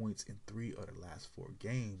 22 points in 3 of their last 4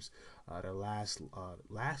 games. Their last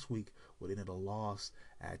week would end in a loss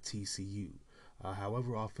at TCU.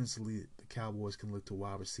 However, offensively, the Cowboys can look to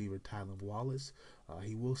wide receiver Tylan Wallace.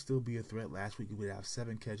 He will still be a threat. Last week, he would have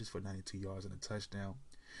 7 catches for 92 yards and a touchdown.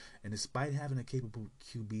 And despite having a capable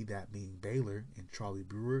QB, that being Baylor and Charlie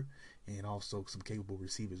Brewer, and also some capable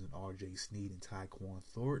receivers in R.J. Sneed and Tyquan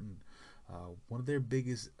Thornton, one of their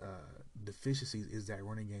biggest deficiencies is that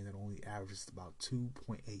running game that only averages about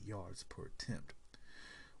 2.8 yards per attempt.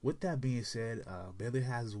 With that being said, Baylor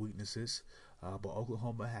has his weaknesses, but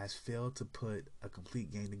Oklahoma has failed to put a complete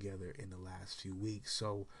game together in the last few weeks.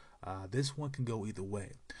 So this one can go either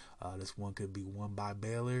way. This one could be won by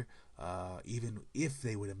Baylor, even if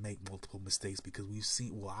they were to make multiple mistakes, because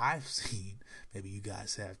I've seen, maybe you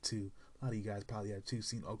guys have too, a lot of you guys probably have too,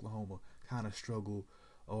 seen Oklahoma kind of struggle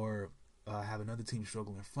or have another team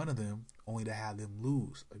struggle in front of them, only to have them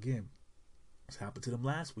lose. Again, it's happened to them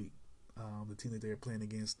last week. The team that they were playing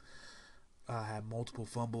against had multiple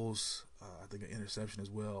fumbles, I think an interception as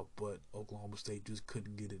well, but Oklahoma State just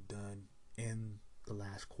couldn't get it done in the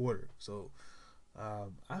last quarter. So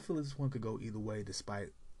I feel this one could go either way, despite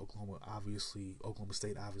Oklahoma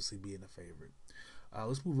State obviously being a favorite.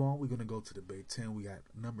 Let's move on. We're going to go to the Big Ten. We got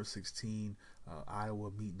number 16, Iowa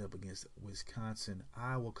meeting up against Wisconsin.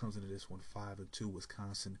 Iowa comes into this one 5-2.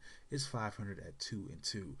 Wisconsin is 500 at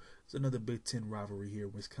 2-2. It's another Big Ten rivalry here.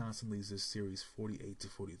 Wisconsin leads this series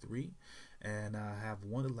 48-43, and have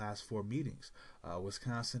won the last 4 meetings.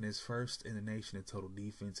 Wisconsin is first in the nation in total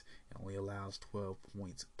defense and only allows 12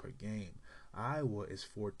 points per game. Iowa is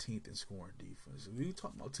 14th in scoring defense. We're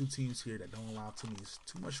talking about two teams here that don't allow too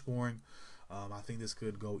much scoring. I think this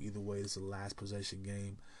could go either way. This is a last possession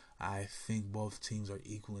game. I think both teams are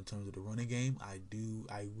equal in terms of the running game. I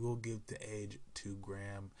will give the edge to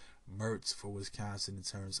Graham Mertz for Wisconsin in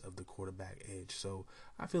terms of the quarterback edge. So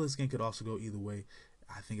I feel this game could also go either way.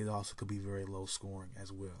 I think it also could be very low scoring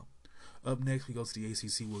as well. Up next, we go to the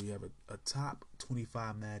ACC where we have a top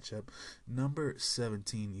 25 matchup. Number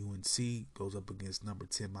 17 UNC goes up against number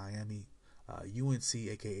 10 Miami. UNC,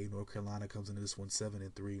 aka North Carolina, comes into this one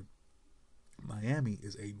 7-3. Miami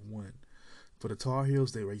is 8-1. For the Tar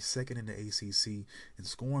Heels, they ranked second in the ACC in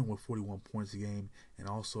scoring with 41 points a game, and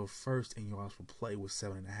also first in yards per play with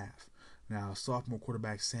 7.5. Now, sophomore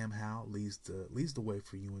quarterback Sam Howell leads the way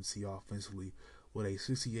for UNC offensively with a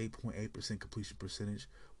 68.8% completion percentage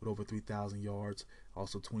with over 3,000 yards,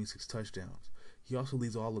 also 26 touchdowns. He also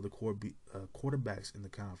leads all of the quarterbacks in the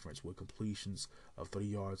conference with completions of 30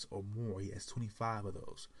 yards or more. He has 25 of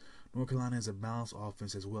those. North Carolina has a balanced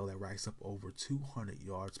offense as well that racks up over 200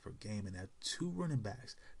 yards per game and have 2 running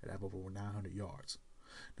backs that have over 900 yards.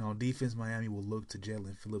 Now on defense, Miami will look to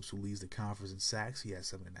Jalen Phillips, who leads the conference in sacks. He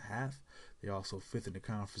has 7.5. They're also 5th in the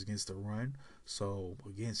conference against the run. So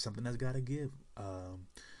again, something that's got to give.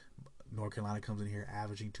 North Carolina comes in here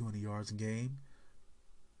averaging 200 yards a game.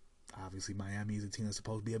 Obviously, Miami is a team that's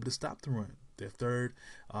supposed to be able to stop the run. They're third,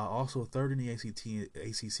 also third in the ACC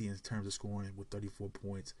in terms of scoring with 34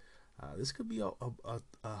 points. This could be a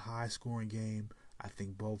high scoring game. I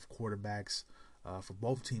think both quarterbacks for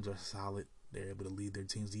both teams are solid. They're able to lead their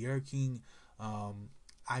teams. D'Eriq King,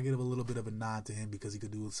 I give a little bit of a nod to him because he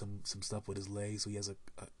could do some stuff with his legs, so he has a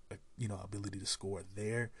ability to score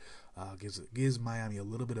there. Gives Miami a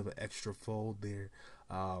little bit of an extra fold there.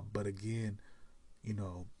 But again,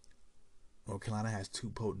 North Carolina has 2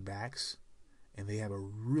 potent backs, and they have a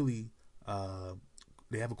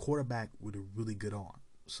quarterback with a really good arm.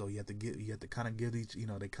 So you have to kind of give each, I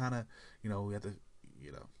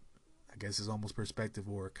guess it's almost perspective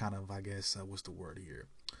or kind of, what's the word here?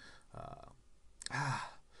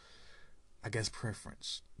 I guess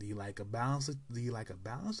preference. Do you like a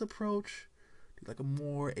balanced approach? Do you like a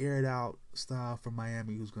more aired out style from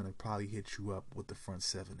Miami, who's going to probably hit you up with the front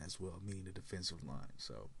 7 as well, meaning the defensive line?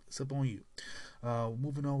 So it's up on you.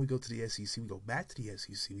 Moving on, we go to the SEC. We go back to the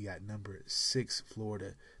SEC. We got number 6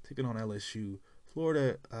 Florida taking on LSU.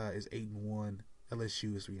 Florida is 8-1.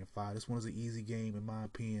 LSU is 3-5. This one is an easy game in my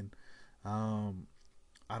opinion. I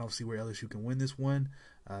don't see where LSU can win this one.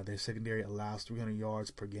 Their secondary allows 300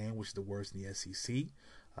 yards per game, which is the worst in the SEC.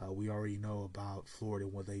 We already know about Florida,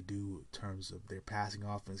 what they do in terms of their passing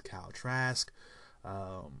offense. Kyle Trask,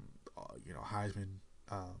 Heisman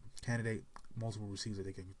candidate, multiple receivers that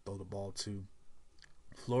they can throw the ball to.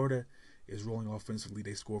 Florida is rolling offensively.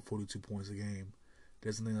 They score 42 points a game.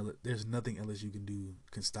 There's nothing LSU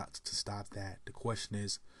can stop that. The question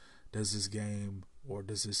is, does this game or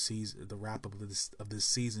does this season, the wrap up of this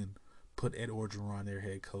season, put Ed Orgeron, their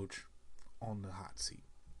head coach, on the hot seat?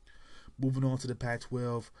 Moving on to the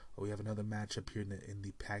Pac-12, we have another matchup here in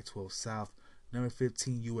the Pac-12 South. Number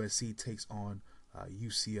 15 USC takes on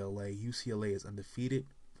UCLA. UCLA is undefeated,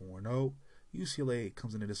 4-0. UCLA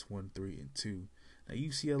comes into this one 3-2. Now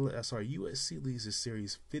USC leads the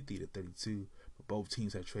series 50-32, but both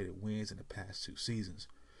teams have traded wins in the past 2 seasons.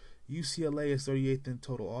 UCLA is 38th in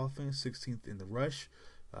total offense, 16th in the rush.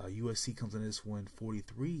 USC comes in this one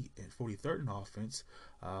 43rd in offense,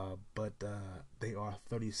 but they are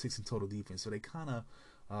 36th in total defense. So they kind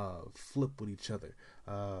of flip with each other.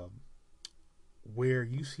 Where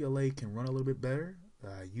UCLA can run a little bit better,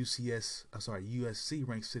 USC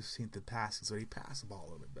ranks 16th in passing, so they pass the ball a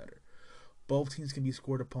little bit better. Both teams can be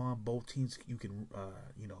scored upon. Both teams you can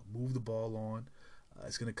move the ball on.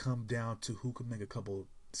 It's going to come down to who can make a couple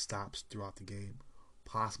stops throughout the game,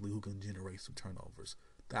 possibly who can generate some turnovers.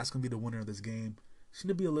 That's going to be the winner of this game. It's going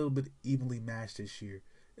to be a little bit evenly matched this year.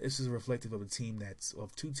 This is reflective of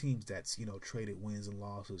two teams that's traded wins and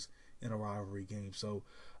losses in a rivalry game. So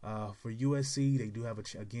for USC, they do have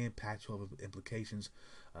again Pac-12 implications.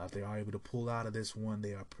 If they are able to pull out of this one,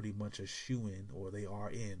 they are pretty much a shoo-in, or they are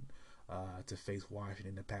in to face Washington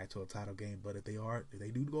in the Pac-12 title game. But if they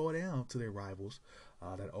do go down to their rivals,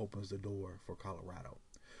 that opens the door for Colorado.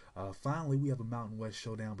 Finally, we have a Mountain West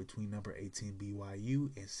showdown between number 18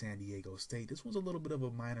 BYU and San Diego State. This was a little bit of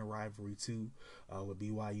a minor rivalry too, with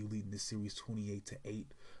BYU leading the series 28-8.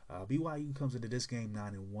 BYU comes into this game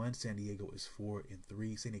 9-1. San Diego is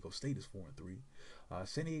 4-3. San Diego State is 4-3.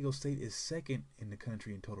 San Diego State is second in the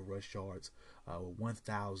country in total rush yards with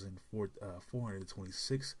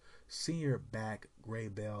 1,426. Senior back Gray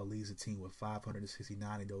Bell leads the team with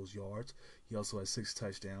 569 of those yards. He also has 6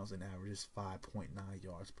 touchdowns and averages 5.9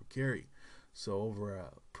 yards per carry. So over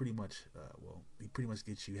he pretty much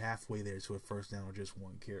gets you halfway there to a first down or just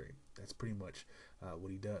one carry. That's pretty much what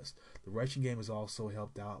he does. The rushing game is also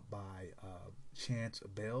helped out by Chance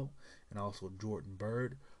Bell and also Jordan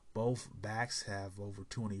Byrd. Both backs have over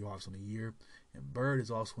 200 yards on the year, and Byrd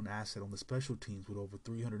is also an asset on the special teams with over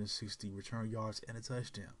 360 return yards and a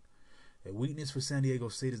touchdown. A weakness for San Diego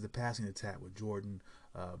State is the passing attack with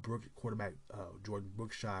quarterback Jordan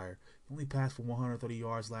Brookshire. He only passed for 130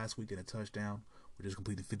 yards last week and a touchdown, which is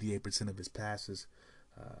completed 58% of his passes.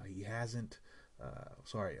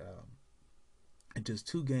 In just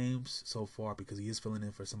 2 games so far, because he is filling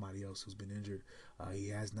in for somebody else who's been injured, he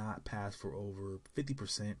has not passed for over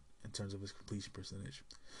 50% in terms of his completion percentage.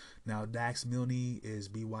 Now, Dax Milne is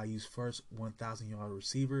BYU's first 1,000-yard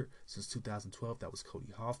receiver since 2012. That was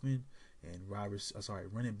Cody Hoffman. And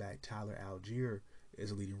running back Tyler Algier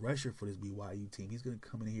is a leading rusher for this BYU team. He's going to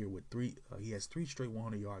come in here with he has 3 straight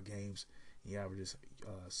 100-yard games. He averages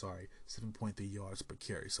 7.3 yards per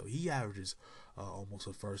carry. So he averages almost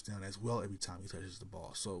a first down as well every time he touches the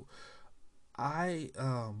ball. So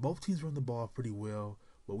both teams run the ball pretty well.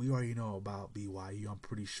 But we already know about BYU. I'm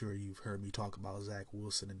pretty sure you've heard me talk about Zach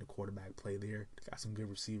Wilson and the quarterback play there. They got some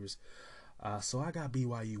good receivers. So I got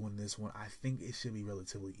BYU in this one. I think it should be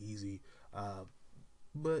relatively easy.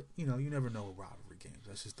 But, you never know with rivalry games.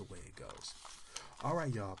 That's just the way it goes. All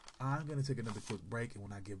right, y'all. I'm going to take another quick break. And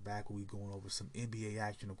when I get back, we'll be going over some NBA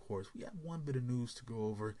action, of course. We have one bit of news to go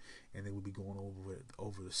over. And then we'll be going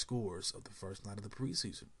over the scores of the first night of the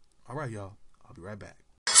preseason. All right, y'all. I'll be right back.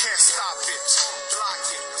 Can't stop it.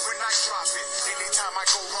 Block it. When I drop it. Anytime I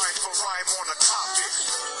go rhyme for rhyme on a topic.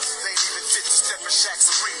 They ain't even fit to step in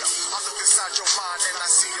Shaq's arena. I look inside your mind and I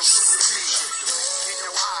see your supervision. In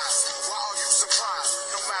your eyes, why are you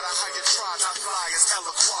surprised? No matter how you try, not fly as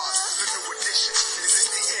Eloquaz. The new edition. Is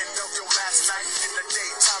this the end of your last night? In the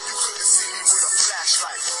daytime, you couldn't see me with a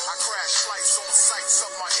flashlight. I crash flights on sights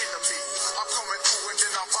of my enemy. I'm coming through and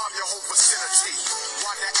then I bomb your whole vicinity.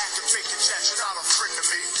 Why the acting fake and chat? You're not a friend to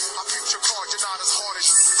me. I beat your card, you're not as hard as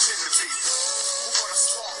you pretend to be. Who wanna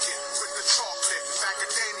spark it with the chocolate?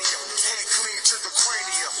 Macadamia, head clean to the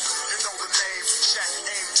cranium. You know the name. Shaq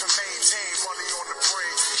aim to maintain money on the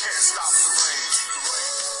brain. Can't stop the rain.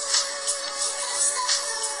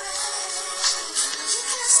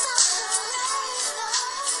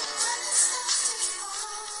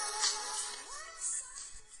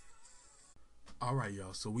 All right,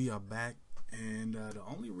 y'all. So we are back. And the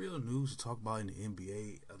only real news to talk about in the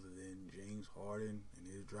NBA, other than James Harden and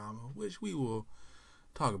his drama, which we will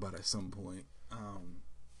talk about at some point,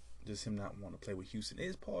 just him not wanting to play with Houston,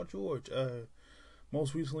 is Paul George.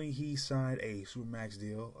 Most recently, he signed a Supermax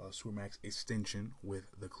deal, a Supermax extension with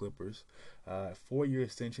the Clippers, 4-year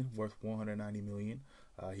extension worth $190 million.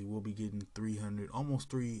 He will be getting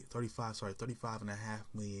 $35.5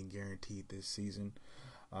 million guaranteed this season.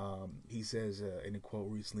 He says in a quote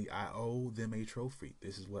recently, "I owe them a trophy.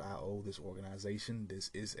 This is what I owe this organization. This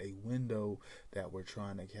is a window that we're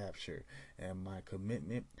trying to capture. And my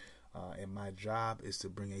commitment and my job is to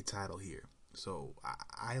bring a title here." So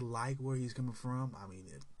I like where he's coming from. I mean,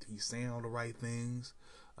 he's saying all the right things.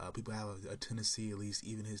 People have a tendency, at least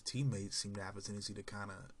even his teammates seem to have a tendency to kind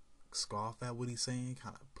of scoff at what he's saying,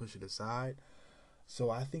 kind of push it aside. So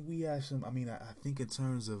I think we have some, I think in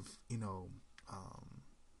terms of,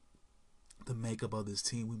 the makeup of this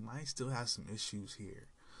team, we might still have some issues here.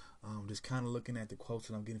 Just kind of looking at the quotes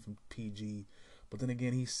that I'm getting from PG, but then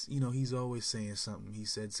again, he's always saying something. He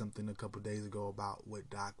said something a couple of days ago about what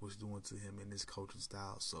Doc was doing to him in his coaching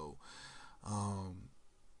style. So, I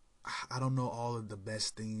don't know all of the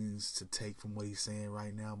best things to take from what he's saying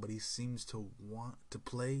right now, but he seems to want to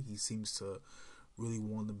play. He seems to really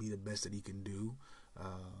want to be the best that he can do.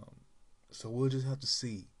 So we'll just have to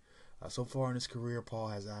see. So far in his career, Paul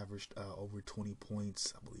has averaged over 20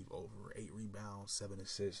 points, I believe over 8 rebounds, 7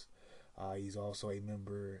 assists. He's also a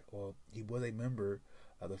member, well, he was a member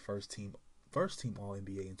of the first team All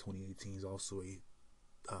NBA in 2018. He's also a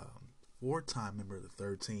four-time member of the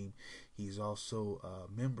third team. He's also a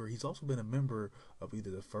member. He's also been a member of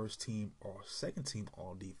either the first team or second team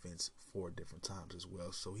All Defense 4 different times as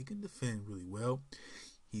well. So he can defend really well.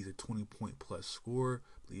 He's a 20-point plus scorer.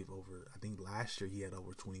 I think last year he had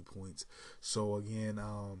over 20 points. So again,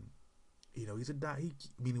 he's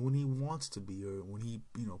meaning when he wants to be, or when he,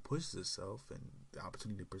 pushes himself and the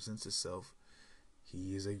opportunity presents itself,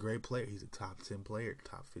 he is a great player. He's a top 10 player,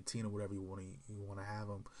 top 15 or whatever you want to have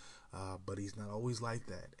him. But he's not always like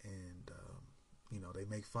that, and they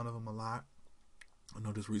make fun of him a lot. I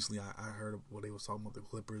know just recently I heard what they was talking about the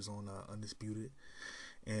Clippers on Undisputed,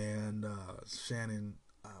 and Shannon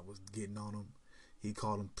was getting on him. He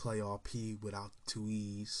called him Playoff P without 2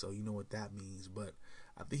 E's, so you know what that means. But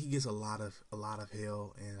I think he gets a lot of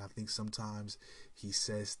hell, and I think sometimes he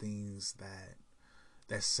says things that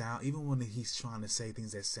sound, even when he's trying to say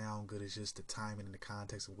things that sound good, it's just the timing and the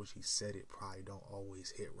context in which he said it probably don't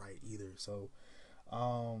always hit right either. So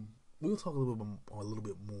we'll talk a little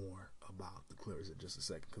bit more about the Clippers in just a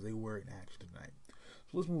second, because they were in action tonight.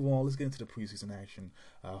 So let's move on. Let's get into the preseason action.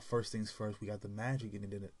 First things first, we got the Magic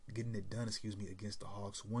getting it done. Against the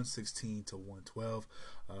Hawks, 116-112.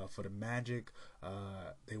 For the Magic,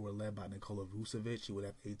 they were led by Nikola Vucevic. He would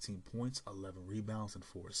have 18 points, 11 rebounds, and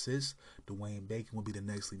 4 assists. Dwayne Bacon would be the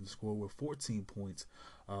next leading scorer with 14 points.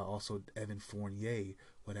 Also, Evan Fournier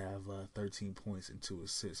would have 13 points and 2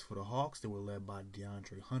 assists. For the Hawks, they were led by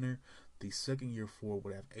DeAndre Hunter. The second-year forward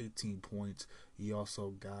would have 18 points. You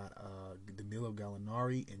also got Danilo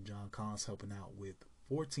Gallinari and John Collins helping out with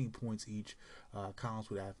 14 points each.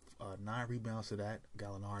 Collins would have 9 rebounds to that.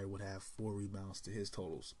 Gallinari would have 4 rebounds to his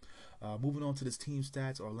totals. Moving on to this team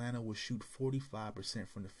stats, Orlando would shoot 45%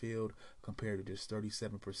 from the field compared to just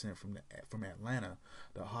 37% from Atlanta.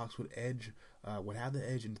 The Hawks would have the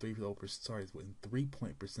edge in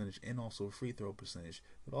three-point percentage and also free throw percentage.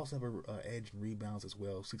 Would also have an edge in rebounds as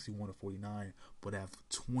well, 61-49, but have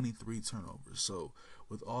 23 turnovers. So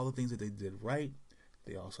with all the things that they did right,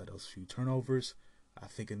 they also had those few turnovers. I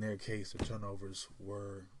think in their case, the turnovers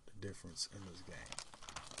were the difference in this game.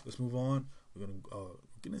 Let's move on. We're gonna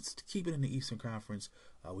keep it in the Eastern Conference.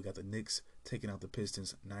 We got the Knicks taking out the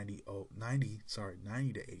Pistons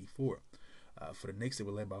 90-84. For the Knicks, they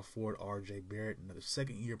were led by forward R.J. Barrett, another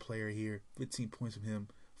second-year player here. 15 points from him,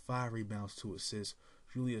 5 rebounds, 2 assists.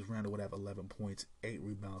 Julius Randle would have 11 points, 8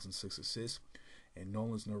 rebounds, and 6 assists. And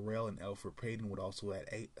Nolan Norrell and Elfrid Payton would also add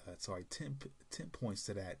 10 points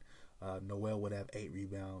to that. Noel would have 8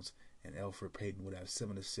 rebounds, and Elfrid Payton would have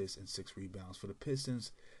 7 assists and 6 rebounds. For the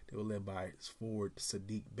Pistons, they were led by forward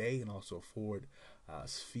Sadiq Bey and also forward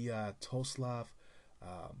Sfia Toslav,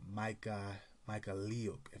 Micah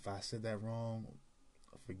Liuk. If I said that wrong,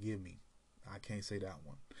 forgive me. I can't say that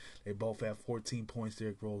one. They both have 14 points.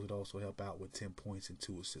 Derrick Rose would also help out with 10 points and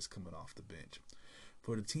 2 assists coming off the bench.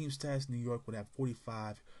 For the team stats, New York would have a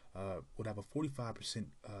 45%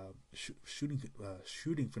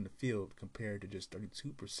 shooting from the field compared to just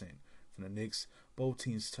 32% from the Knicks. Both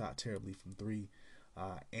teams shot terribly from 3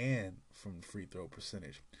 and from free throw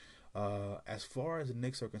percentage. As far as the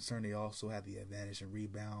Knicks are concerned, they also have the advantage in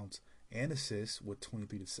rebounds and assists with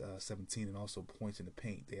 23-17, and also points in the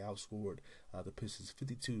paint. They outscored the Pistons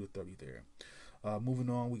 52-30 there. Moving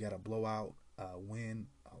on, we got a blowout win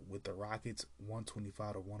with the Rockets,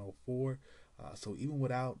 125-104. So even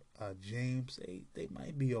without James, they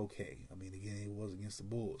might be okay. I mean, again, it was against the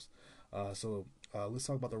Bulls. So let's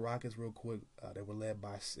talk about the Rockets real quick. They were led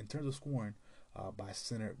by, in terms of scoring, by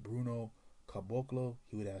center Bruno Caboclo.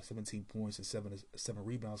 He would have 17 points and 7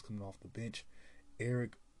 rebounds coming off the bench.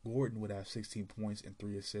 Eric Gordon would have 16 points and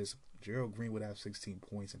 3 assists. Gerald Green would have 16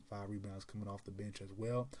 points and 5 rebounds coming off the bench as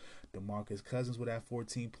well. DeMarcus Cousins would have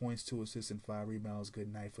 14 points, 2 assists, and 5 rebounds.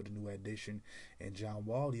 Good night for the new addition. And John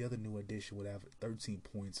Wall, the other new addition, would have 13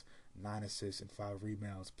 points, 9 assists, and 5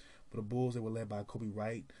 rebounds. For the Bulls, they were led by Kobe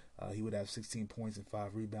Wright. He would have 16 points and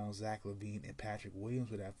 5 rebounds. Zach LaVine and Patrick Williams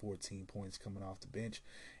would have 14 points coming off the bench.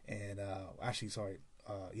 And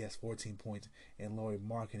 14 points. And Lauri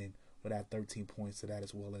Markkanen would have 13 points to that,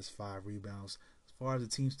 as well as 5 rebounds. As far as the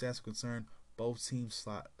team stats are concerned, both teams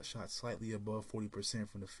shot slightly above 40%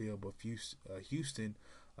 from the field, but Houston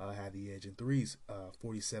had the edge in threes,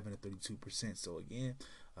 47-32%. So again,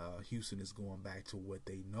 Houston is going back to what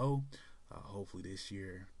they know. Hopefully this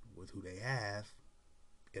year, with who they have,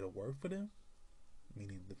 it'll work for them,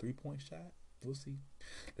 meaning the 3-point shot. we'll see.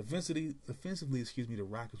 Defensively, the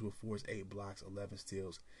Rockets will force 8 blocks, 11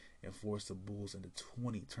 steals, and force the Bulls into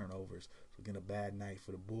 20 turnovers. So again, a bad night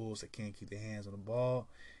for the Bulls. They can't keep their hands on the ball,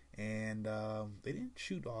 and they didn't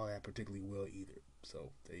shoot all that particularly well either.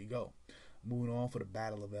 So there you go. Moving on for the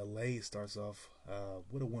Battle of LA, it starts off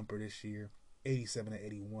with a whimper this year,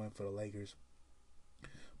 87-81 for the Lakers.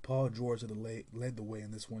 Paul George led the way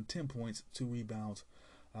in this one, 10 points, 2 rebounds.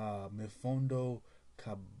 Mfondo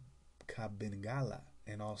Kabengala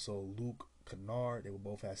and also Luke Kennard, they will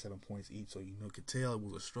both have 7 points each, so you could tell it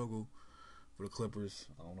was a struggle for the Clippers.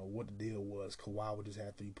 I don't know what the deal was. Kawhi would just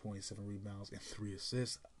have 3 points, 7 rebounds, and 3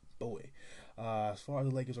 assists. Boy. As far as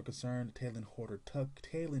the Lakers are concerned, Talen Horton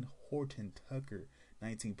Tucker,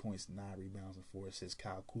 19 points, 9 rebounds, and 4 assists.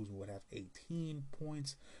 Kyle Kuzma would have 18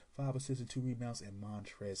 points, 5 assists, and 2 rebounds, and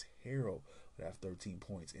Montrezl Harrell would have 13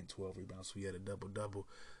 points and 12 rebounds. So he had a double-double.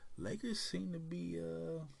 Lakers seem to be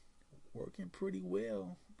working pretty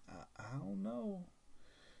well. I don't know.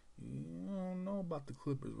 I don't know about the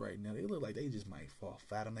Clippers right now. They look like they just might fall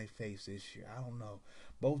flat on their face this year. I don't know.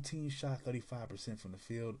 Both teams shot 35% from the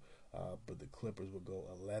field, but the Clippers would go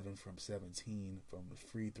 11 from 17 from the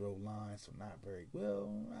free throw line, so not very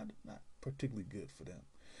well, not particularly good for them.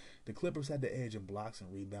 The Clippers had the edge in blocks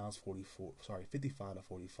and rebounds,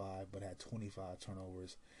 55-45, but had 25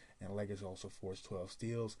 turnovers, and the Lakers also forced 12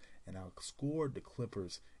 steals and outscored the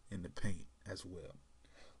Clippers in the paint as well.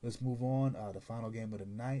 Let's move on. The final game of the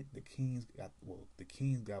night, the Kings got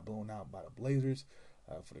blown out by the Blazers.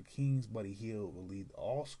 For the Kings, Buddy Hield will lead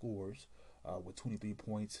all scorers with 23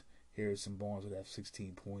 points. Harrison Barnes would have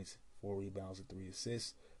 16 points, 4 rebounds, and 3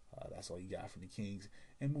 assists. That's all you got from the Kings.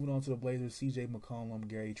 And moving on to the Blazers, C.J. McCollum,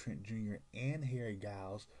 Gary Trent Jr., and Harry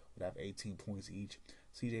Giles would have 18 points each.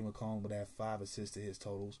 C.J. McCollum would have 5 assists to his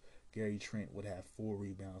totals. Gary Trent would have 4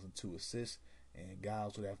 rebounds and 2 assists. And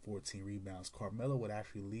Giles would have 14 rebounds. Carmelo would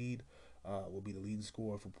actually will be the leading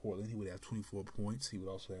scorer for Portland. He would have 24 points. He would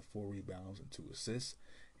also have 4 rebounds and 2 assists.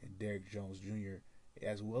 And Derrick Jones Jr.,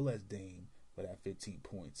 as well as Dame, would have 15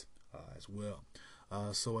 points as well.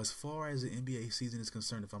 So as far as the NBA season is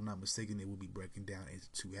concerned, if I'm not mistaken, it will be breaking down into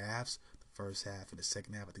 2 halves. The first half and the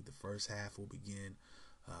second half. I think the first half will begin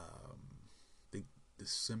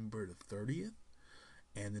December the 30th.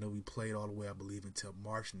 And then it'll be played all the way, I believe, until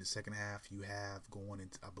March. In the second half, you have going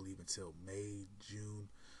into, I believe, until May, June.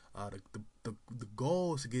 The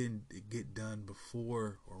goal is to get done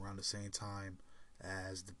before or around the same time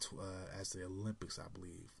as the Olympics, I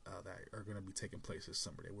believe, that are going to be taking place this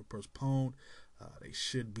summer. They were postponed. They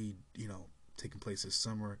should be, taking place this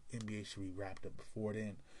summer. NBA should be wrapped up before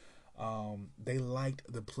then. They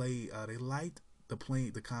liked the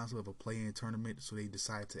concept of a play-in tournament, so they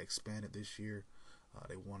decided to expand it this year.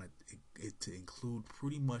 They wanted it to include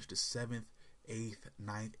pretty much the 7th, 8th,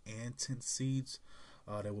 9th, and 10th seeds.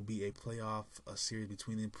 There will be a series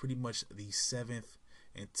between them. Pretty much the 7th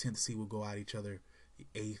and 10th seed will go at each other. The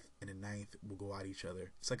 8th and the 9th will go at each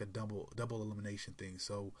other. It's like a double elimination thing.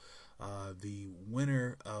 So the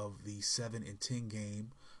winner of the 7 and 10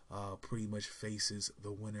 game pretty much faces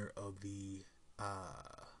the winner of the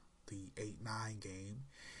 8-9 game.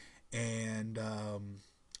 And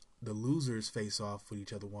the losers face off with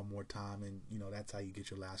each other one more time, and that's how you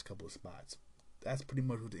get your last couple of spots. That's pretty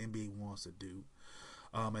much what the NBA wants to do.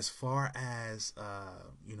 As far as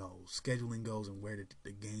scheduling goes and where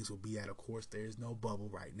the games will be at, of course, there is no bubble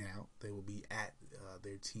right now. They will be at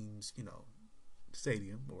their team's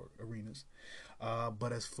stadium or arenas.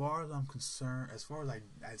 But as far as I'm concerned, as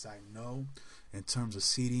I know, in terms of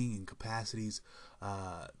seating and capacities,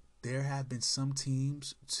 there have been some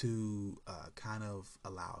teams to kind of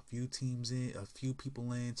allow a few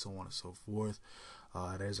people in, so on and so forth.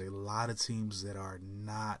 There's a lot of teams that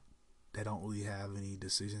don't really have any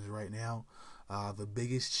decisions right now. The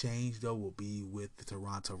biggest change, though, will be with the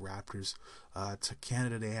Toronto Raptors. To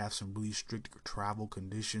Canada, they have some really strict travel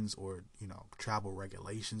conditions or, travel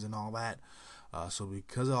regulations and all that. So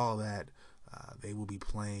because of all that, they will be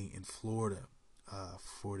playing in Florida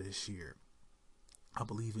for this year. I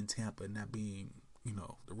believe in Tampa, and that being,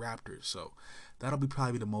 the Raptors. So that'll be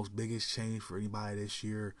probably the most biggest change for anybody this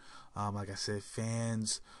year. Like I said,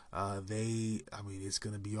 fans, it's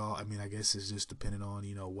going to be all, I guess it's just depending on,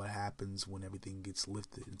 what happens when everything gets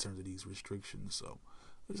lifted in terms of these restrictions. So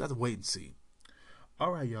we just have to wait and see.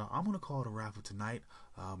 All right, y'all, I'm going to call it a wrap for tonight.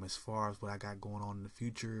 As far as what I got going on in the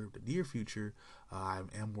future, the near future, I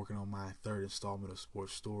am working on my third installment of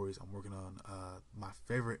Sports Stories. I'm working on my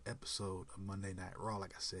favorite episode of Monday Night Raw.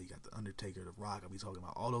 Like I said, you got The Undertaker, The Rock. I'll be talking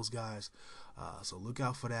about all those guys. So look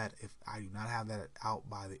out for that. If I do not have that out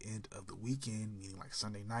by the end of the weekend, meaning like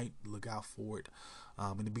Sunday night, look out for it.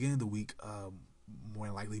 In the beginning of the week, more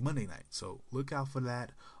than likely Monday night. So look out for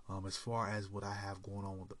that. As far as what I have going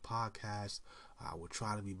on with the podcast, I will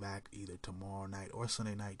try to be back either tomorrow night or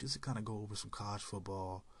Sunday night just to kind of go over some college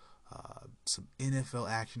football, some NFL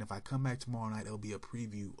action. If I come back tomorrow night, it'll be a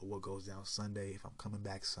preview of what goes down Sunday. If I'm coming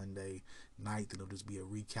back Sunday night, then it'll just be a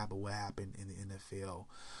recap of what happened in the NFL.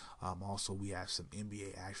 Also, we have some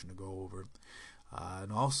NBA action to go over.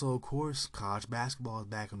 And also, of course, college basketball is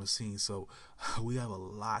back on the scene, so we have a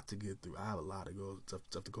lot to get through. I have a lot of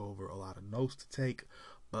stuff to go over, a lot of notes to take,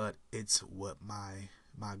 but it's what my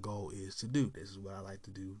goal is to do. This is what I like to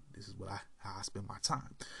do. This is how I spend my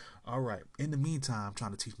time. All right. In the meantime, I'm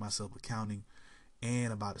trying to teach myself accounting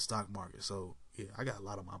and about the stock market. So yeah, I got a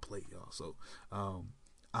lot on my plate, y'all. So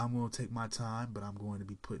I'm going to take my time, but I'm going to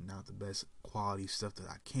be putting out the best quality stuff that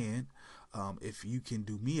I can. If you can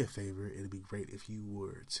do me a favor, it'd be great if you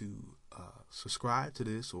were to subscribe to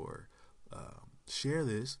this or share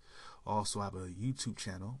this. Also, I have a YouTube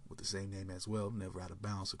channel with the same name as well, Never Out of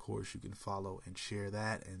Bounds. Of course, you can follow and share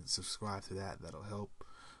that and subscribe to that. That'll help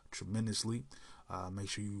tremendously. Make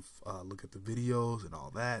sure you look at the videos and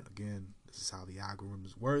all that. Again, this is how the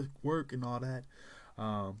algorithms work and all that.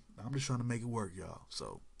 I'm just trying to make it work, y'all.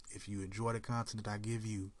 So if you enjoy the content that I give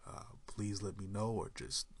you, please let me know, or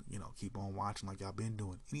just keep on watching like y'all been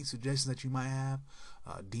doing. Any suggestions that you might have,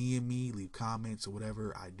 DM me, leave comments or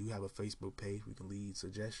whatever. I do have a Facebook page. We can leave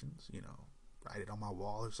suggestions. Write it on my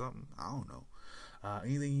wall or something. I don't know.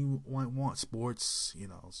 Anything you want sports,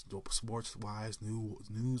 sports wise,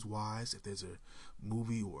 news wise. If there's a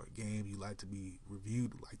movie or a game you like to be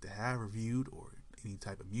reviewed, like to have reviewed, or any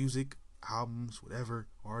type of music, albums, whatever,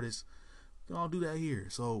 artists, you can all do that here.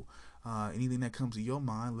 So anything that comes to your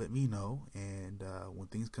mind, let me know, and when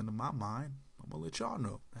things come to my mind, I'm gonna let y'all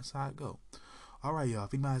know. That's how it go. All right, y'all,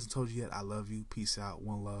 if anybody hasn't told you yet, I love you. Peace out,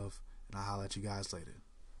 one love, and I'll holler at you guys later.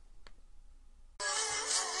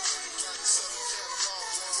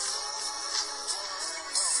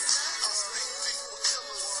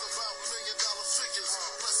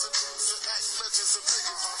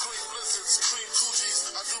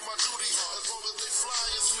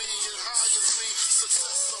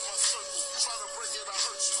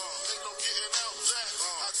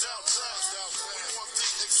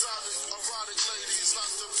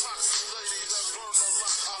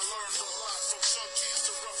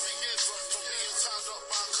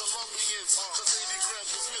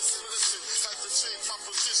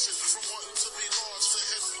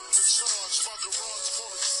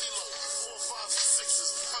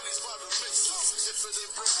 If it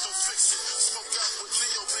ain't broke, don't fix it. Smoke out with